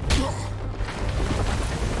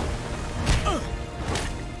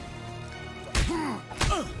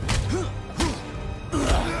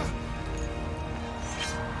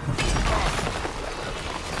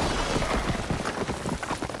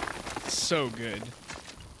 So good.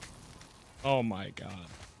 Oh my god.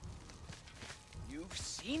 You've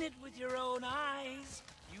seen it with your own eyes.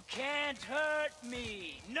 You can't hurt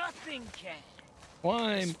me. Nothing can.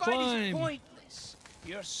 Climb, This fight is climb. pointless.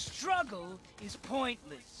 Your struggle is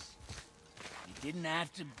pointless. Didn't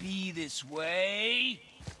have to be this way.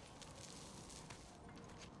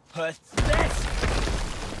 Pathetic!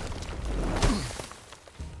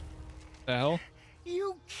 The hell?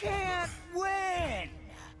 You can't win!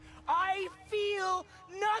 I feel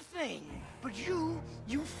nothing! But you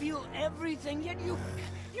feel everything, yet you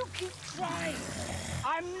keep trying.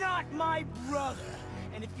 I'm not my brother,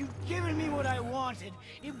 and if you'd given me what I wanted,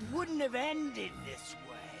 it wouldn't have ended this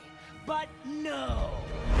way. But no!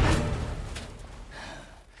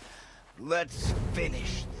 Let's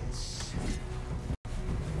finish this.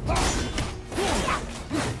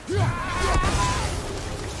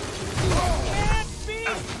 Can't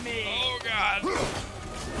beat me! Oh god!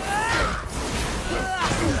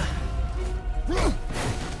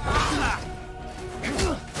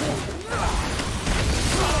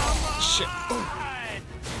 Shit.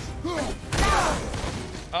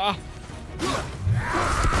 Ah.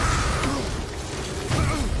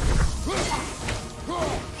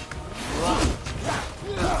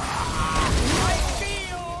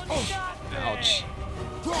 Ouch.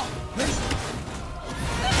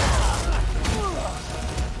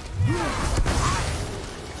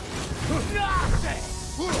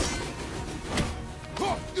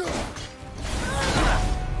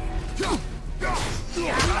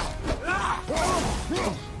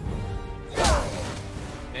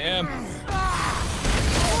 Damn.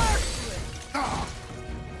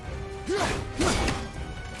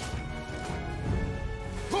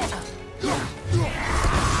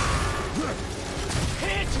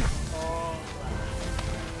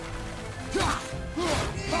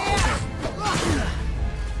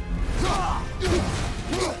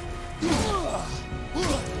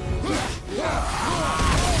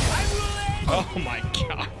 Oh my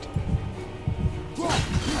god.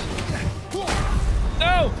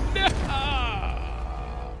 No! No!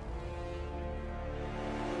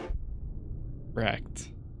 Wrecked.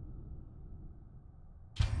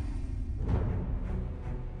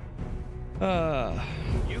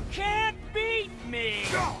 You can't beat me!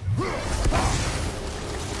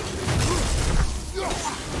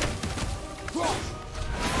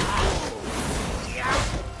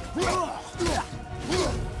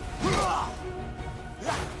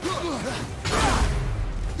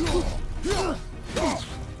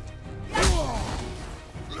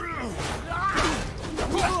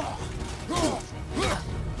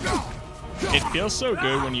 It feels so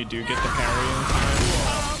good when you do get the parry in time.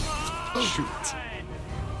 Shoot.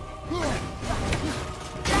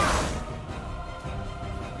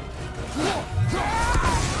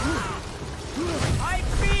 I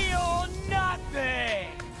feel nothing!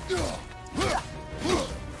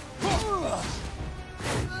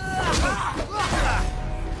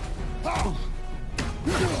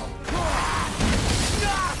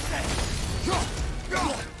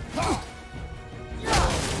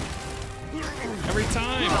 Every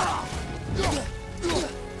time.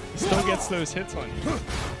 He still gets those hits on you.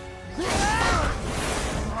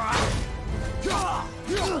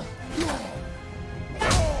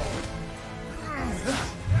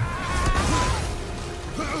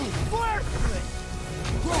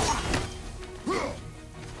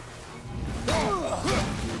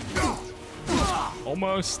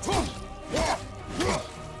 Almost.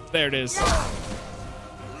 There it is.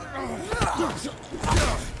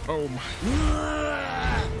 Oh my.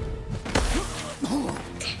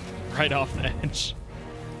 Right off the edge.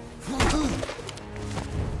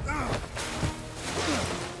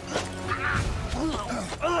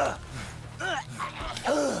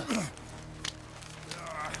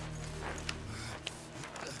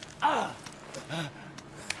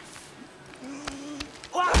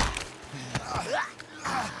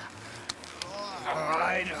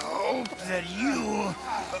 I'd hoped that you,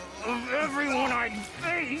 of everyone I'd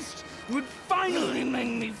faced, would finally make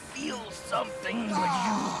me feel something, but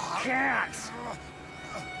you can't.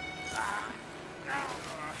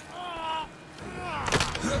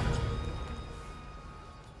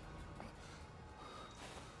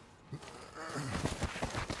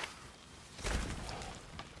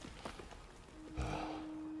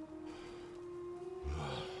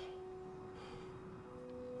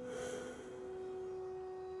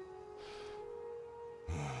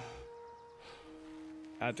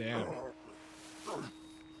 God damn.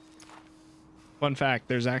 Fun fact,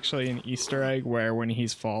 there's actually an Easter egg where when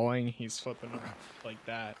he's falling, he's flipping like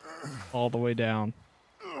that all the way down.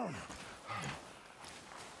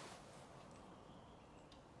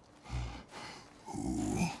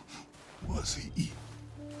 Who was he?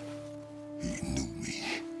 He knew me.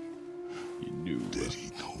 He knew. Did he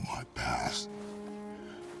know my past?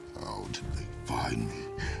 How did they find me?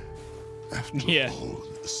 After Yeah. all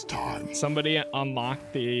this time. Somebody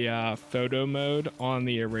unlocked the photo mode on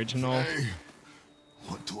the original Hey,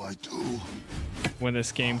 what do I do? when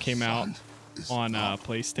this game came out Sun is on not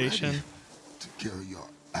PlayStation. ready to carry your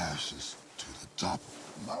ashes to the top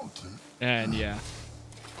of the mountain. And yeah,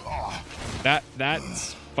 Ah, that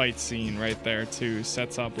fight scene right there too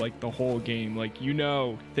sets up like the whole game. Like, you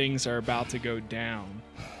know, things are about to go down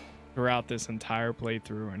throughout this entire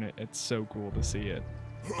playthrough, and it's so cool to see it.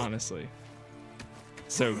 Honestly,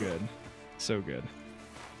 so good, so good.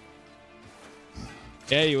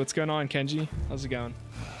 Hey, what's going on, Kenji? How's it going?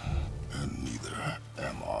 and neither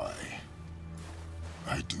am I.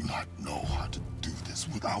 I do not know how to do this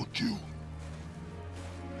without you.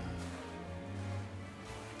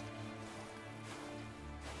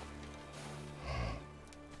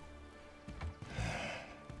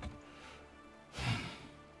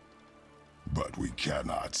 But we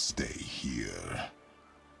cannot stay here.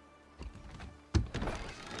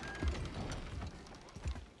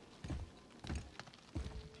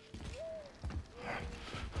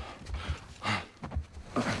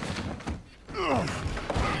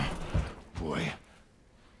 Boy,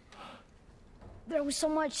 There was so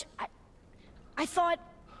much. I thought.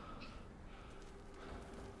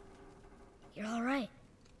 You're all right.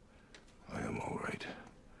 I am all right.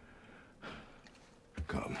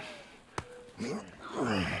 Come.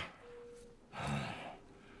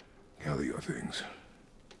 Gather your things.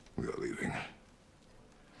 We are leaving.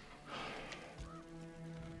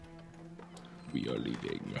 We are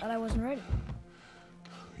leaving. Thought I wasn't ready.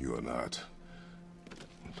 You are not.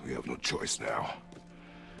 We have no choice now.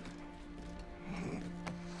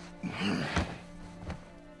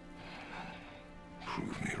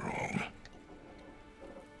 Prove me wrong.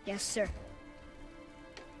 Yes, sir.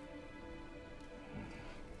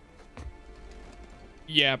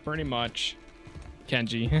 Yeah, pretty much,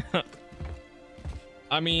 Kenji.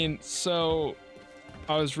 I mean, so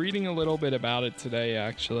I was reading a little bit about it today,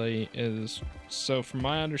 actually. So from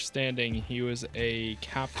my understanding, he was a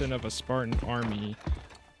captain of a Spartan army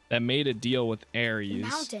that made a deal with Ares,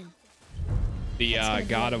 Mountain. the It's gonna be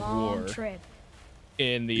god a of long war, Trip.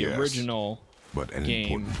 in the Yes. original But an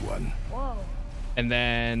game. important one. Whoa. And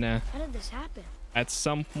then How did this happen? at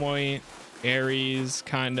some point, Ares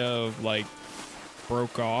kind of like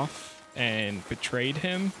broke off and betrayed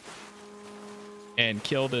him and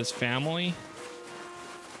killed his family.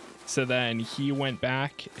 So then he went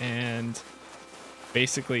back and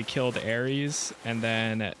basically killed Ares, and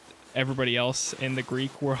then everybody else in the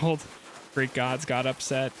Greek world, Greek gods, got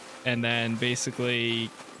upset, and then basically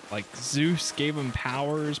like Zeus gave him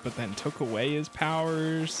powers but then took away his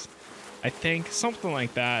powers, I think, something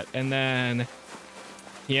like that. And then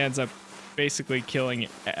he ends up basically killing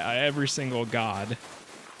every single god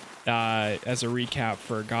as a recap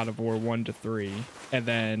for God of War 1 to 3, and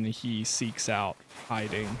then he seeks out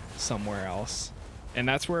hiding somewhere else, and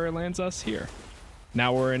that's where it lands us here.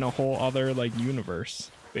 Now we're in a whole other like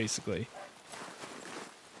universe, basically.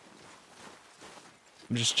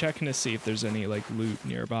 I'm just checking to see if there's any like loot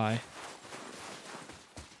nearby.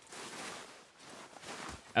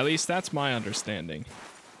 At least that's my understanding.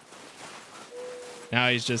 Now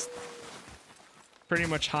he's just pretty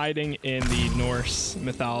much hiding in the Norse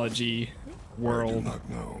mythology I do world, not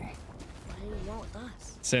know. What do you want with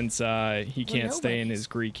us? since he can't stay in nobodies. his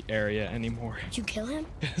Greek area anymore Did you kill him?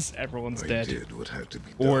 because everyone's I dead, did what had to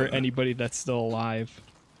be or done. anybody that's still alive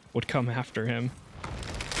would come after him.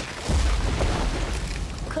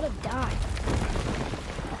 Could have died.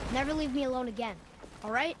 Never leave me alone again.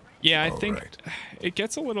 All right? Yeah, I All think right. it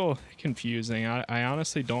gets a little confusing. I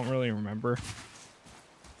honestly don't really remember.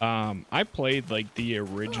 I played like the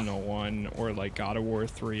original one, or like God of War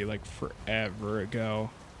 3 like forever ago.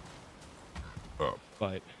 Oh.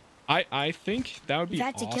 But I think that would be You've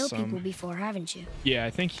had to kill people awesome. before, haven't you? Yeah, I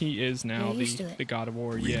think he is now You're used to it. the God of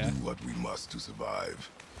War. We Yeah. do what we must to survive.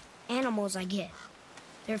 Animals, I get.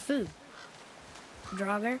 They're food.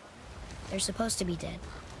 Draugr, they're supposed to be dead.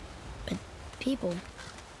 But people,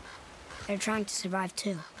 they're trying to survive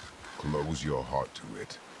too. Close your heart to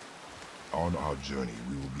it. On our journey,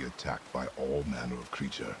 we will be attacked by all manner of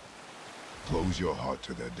creature. Close your heart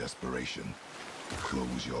to their desperation.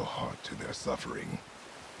 Close your heart to their suffering.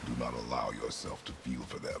 Do not allow yourself to feel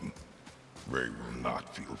for them. They will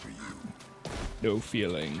not feel for you. No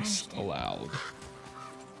feelings allowed.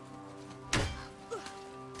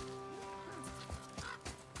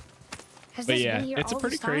 Has But this yeah, been here it's a all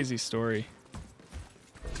pretty this time? crazy story.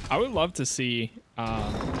 I would love to see.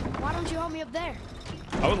 Why don't you help me up there?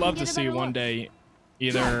 I would love to Get a see better one look. day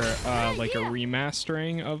either like a idea.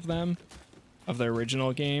 remastering of them of the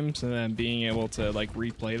original games and then being able to like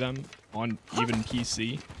replay them on even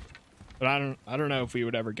PC. But I don't know if we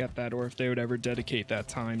would ever get that or if they would ever dedicate that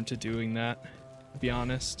time to doing that, to be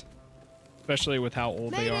honest. Especially with how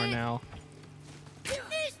old they are now.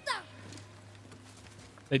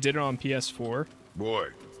 They did it on PS4. Boy.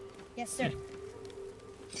 Yes, sir.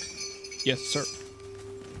 Yes, sir.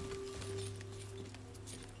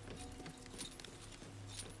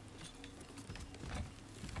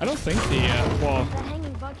 I don't think the well. That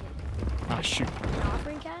hanging bucket. Ah, shoot. An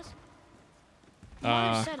offering cast?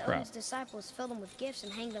 Mother said Crap. Odin's disciples fill them with gifts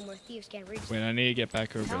and hang them where thieves can't reach them. Wait, I need to get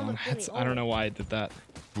back over Sound on look that. really I don't know old. why I did that.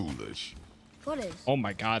 Foolish. What is? Oh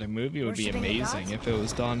my god, a movie would be Worshipping the amazing gods? if it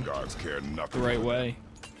was done Gods care the nothing. right for way.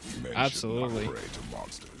 them. Men Absolutely. should not pray to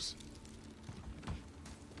monsters.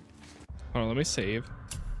 Hold on, let me save.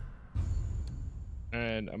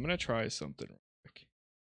 And I'm gonna try something real quick.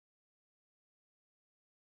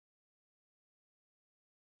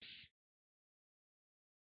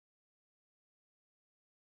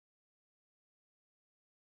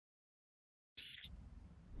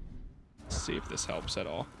 See if this helps at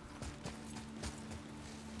all.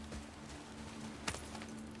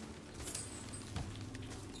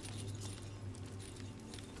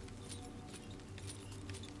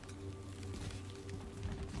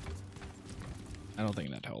 I don't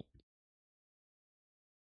think that helped.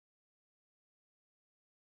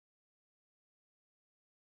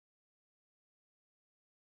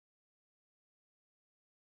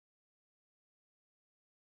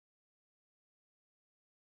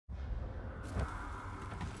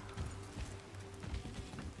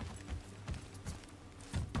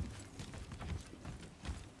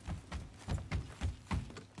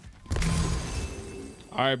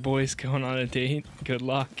 All right, boys, going on a date. Good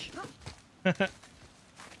luck.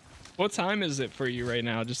 What time is it for you right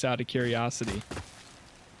now, just out of curiosity?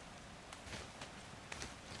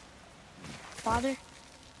 Father,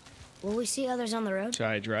 will we see others on the road? Should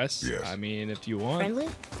I dress? Yes. I mean, if you want. Friendly?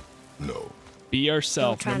 No. Be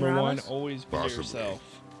yourself. Don't try and Number rob one, us? always be Possibly. yourself.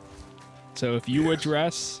 So if you would Yes.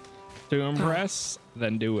 dress to impress,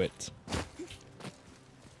 then do it.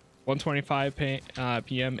 1:25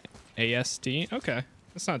 p.m. AST. Okay,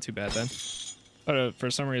 that's not too bad then. But for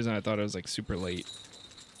some reason, I thought it was like super late.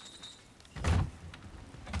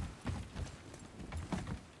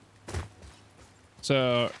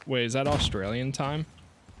 So wait, is that Australian time?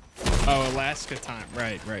 Oh, Alaska time.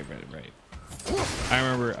 Right. I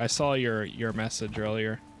remember I saw your message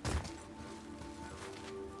earlier.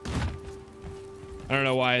 I don't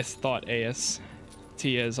know why I thought AST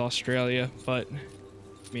is Australia, but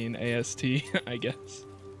I mean AST, I guess.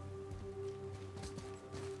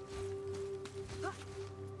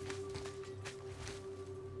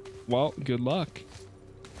 Well, good luck.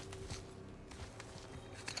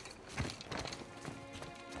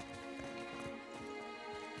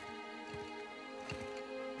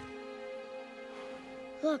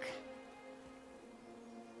 Look.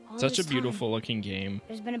 All Such a this time, beautiful looking game.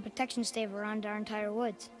 There's been a protection stave around our entire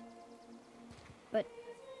woods. But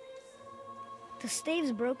the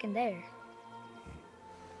stave's broken there.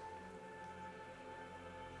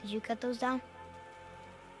 Did you cut those down?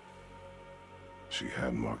 She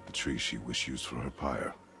had marked the tree she wished used for her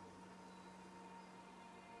pyre.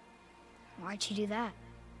 Why'd she do that?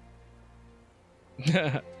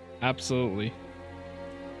 Absolutely.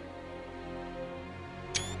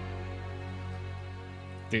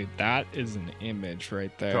 Dude, that is an image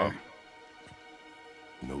right there. Come.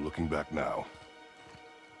 No looking back now.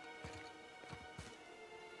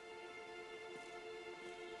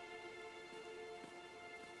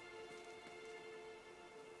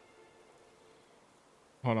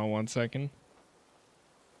 Hold on one second.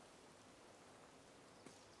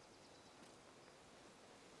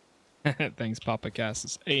 Thanks, Papa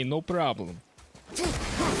Casas. Hey, no problem. Do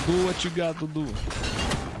what you got to do.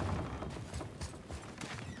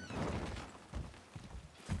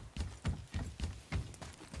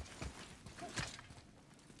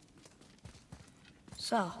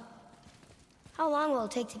 So, how long will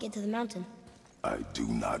it take to get to the mountain? I do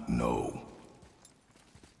not know.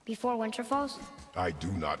 Before winter falls? I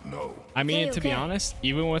do not know. I mean, Okay, to be okay. honest,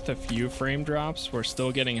 even with a few frame drops, we're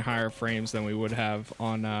still getting higher frames than we would have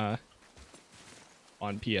on They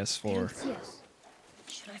don't PS4, see us.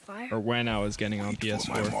 Should I fire? or when I was getting on For my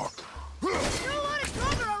PS4. mark. There's a lot of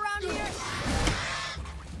cover around here!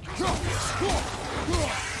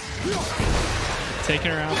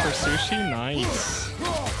 Taking her out for sushi, nice.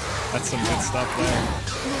 That's some good stuff there.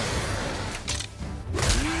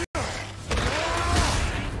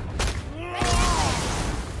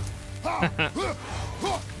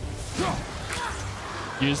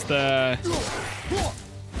 Use the...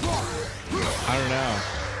 I don't know.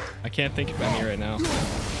 I can't think of any right now.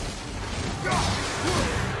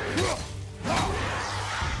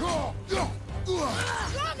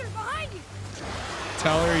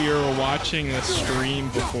 Tell her you were watching the stream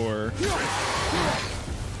before.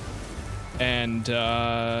 And,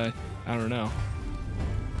 I don't know.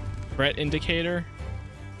 Threat indicator.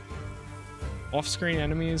 Off-screen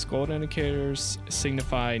enemies, gold indicators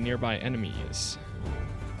signify nearby enemies.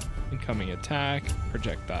 Incoming attack,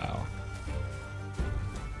 projectile.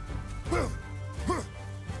 More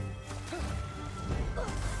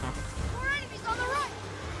enemies on the right.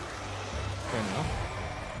 Fair enough.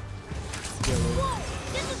 Whoa,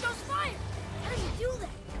 this is those fire. How do you do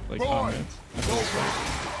that? Like comments.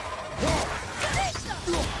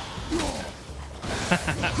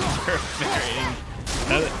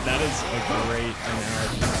 That is a great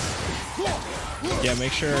analogy. Yeah,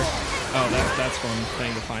 make sure. Oh, that's one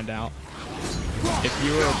thing to find out. If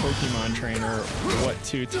you were a Pokemon trainer, what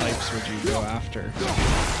 2 types would you go after?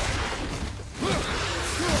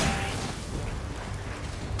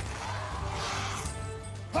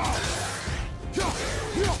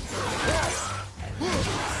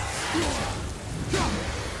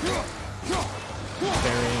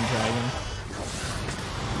 Fairy and dragon.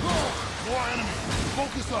 More enemies!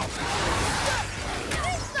 Focus up!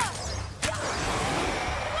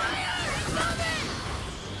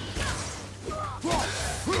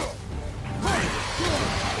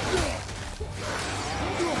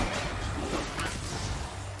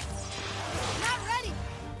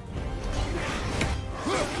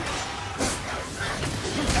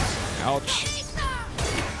 Ouch.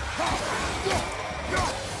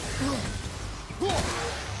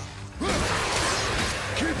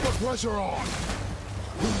 Keep the pressure on!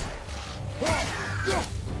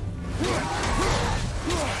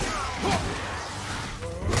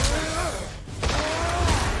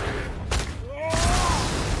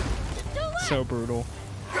 So brutal.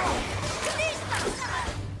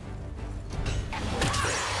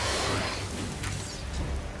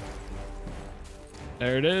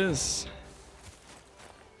 There it is.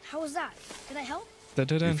 How was that? Did I help?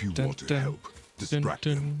 If you want to help, distract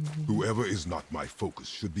them. Whoever is not my focus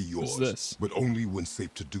should be yours. What's this? But only when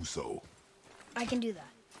safe to do so. I can do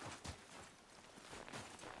that.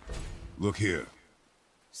 Look here.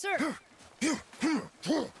 Sir.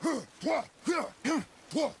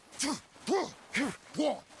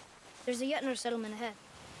 There's a Jötnar settlement ahead.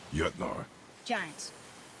 Jötnar, Giants.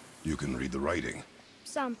 you can read the writing.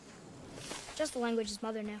 Some. Just the language his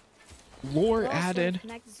mother knew. Lore We're all sort of added.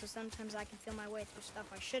 connected, so sometimes I can feel my way through stuff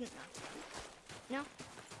I shouldn't know. No?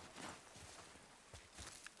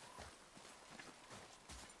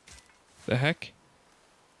 The heck?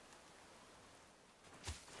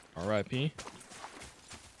 R.I.P.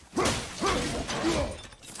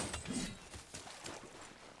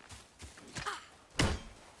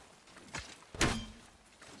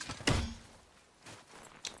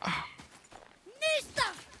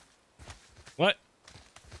 What?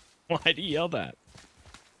 Why'd he yell that?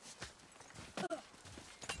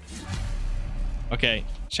 Okay,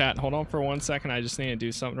 chat, hold on for 1 second. I just need to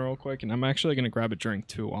do something real quick, and I'm actually going to grab a drink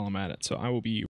too while I'm at it, so I will be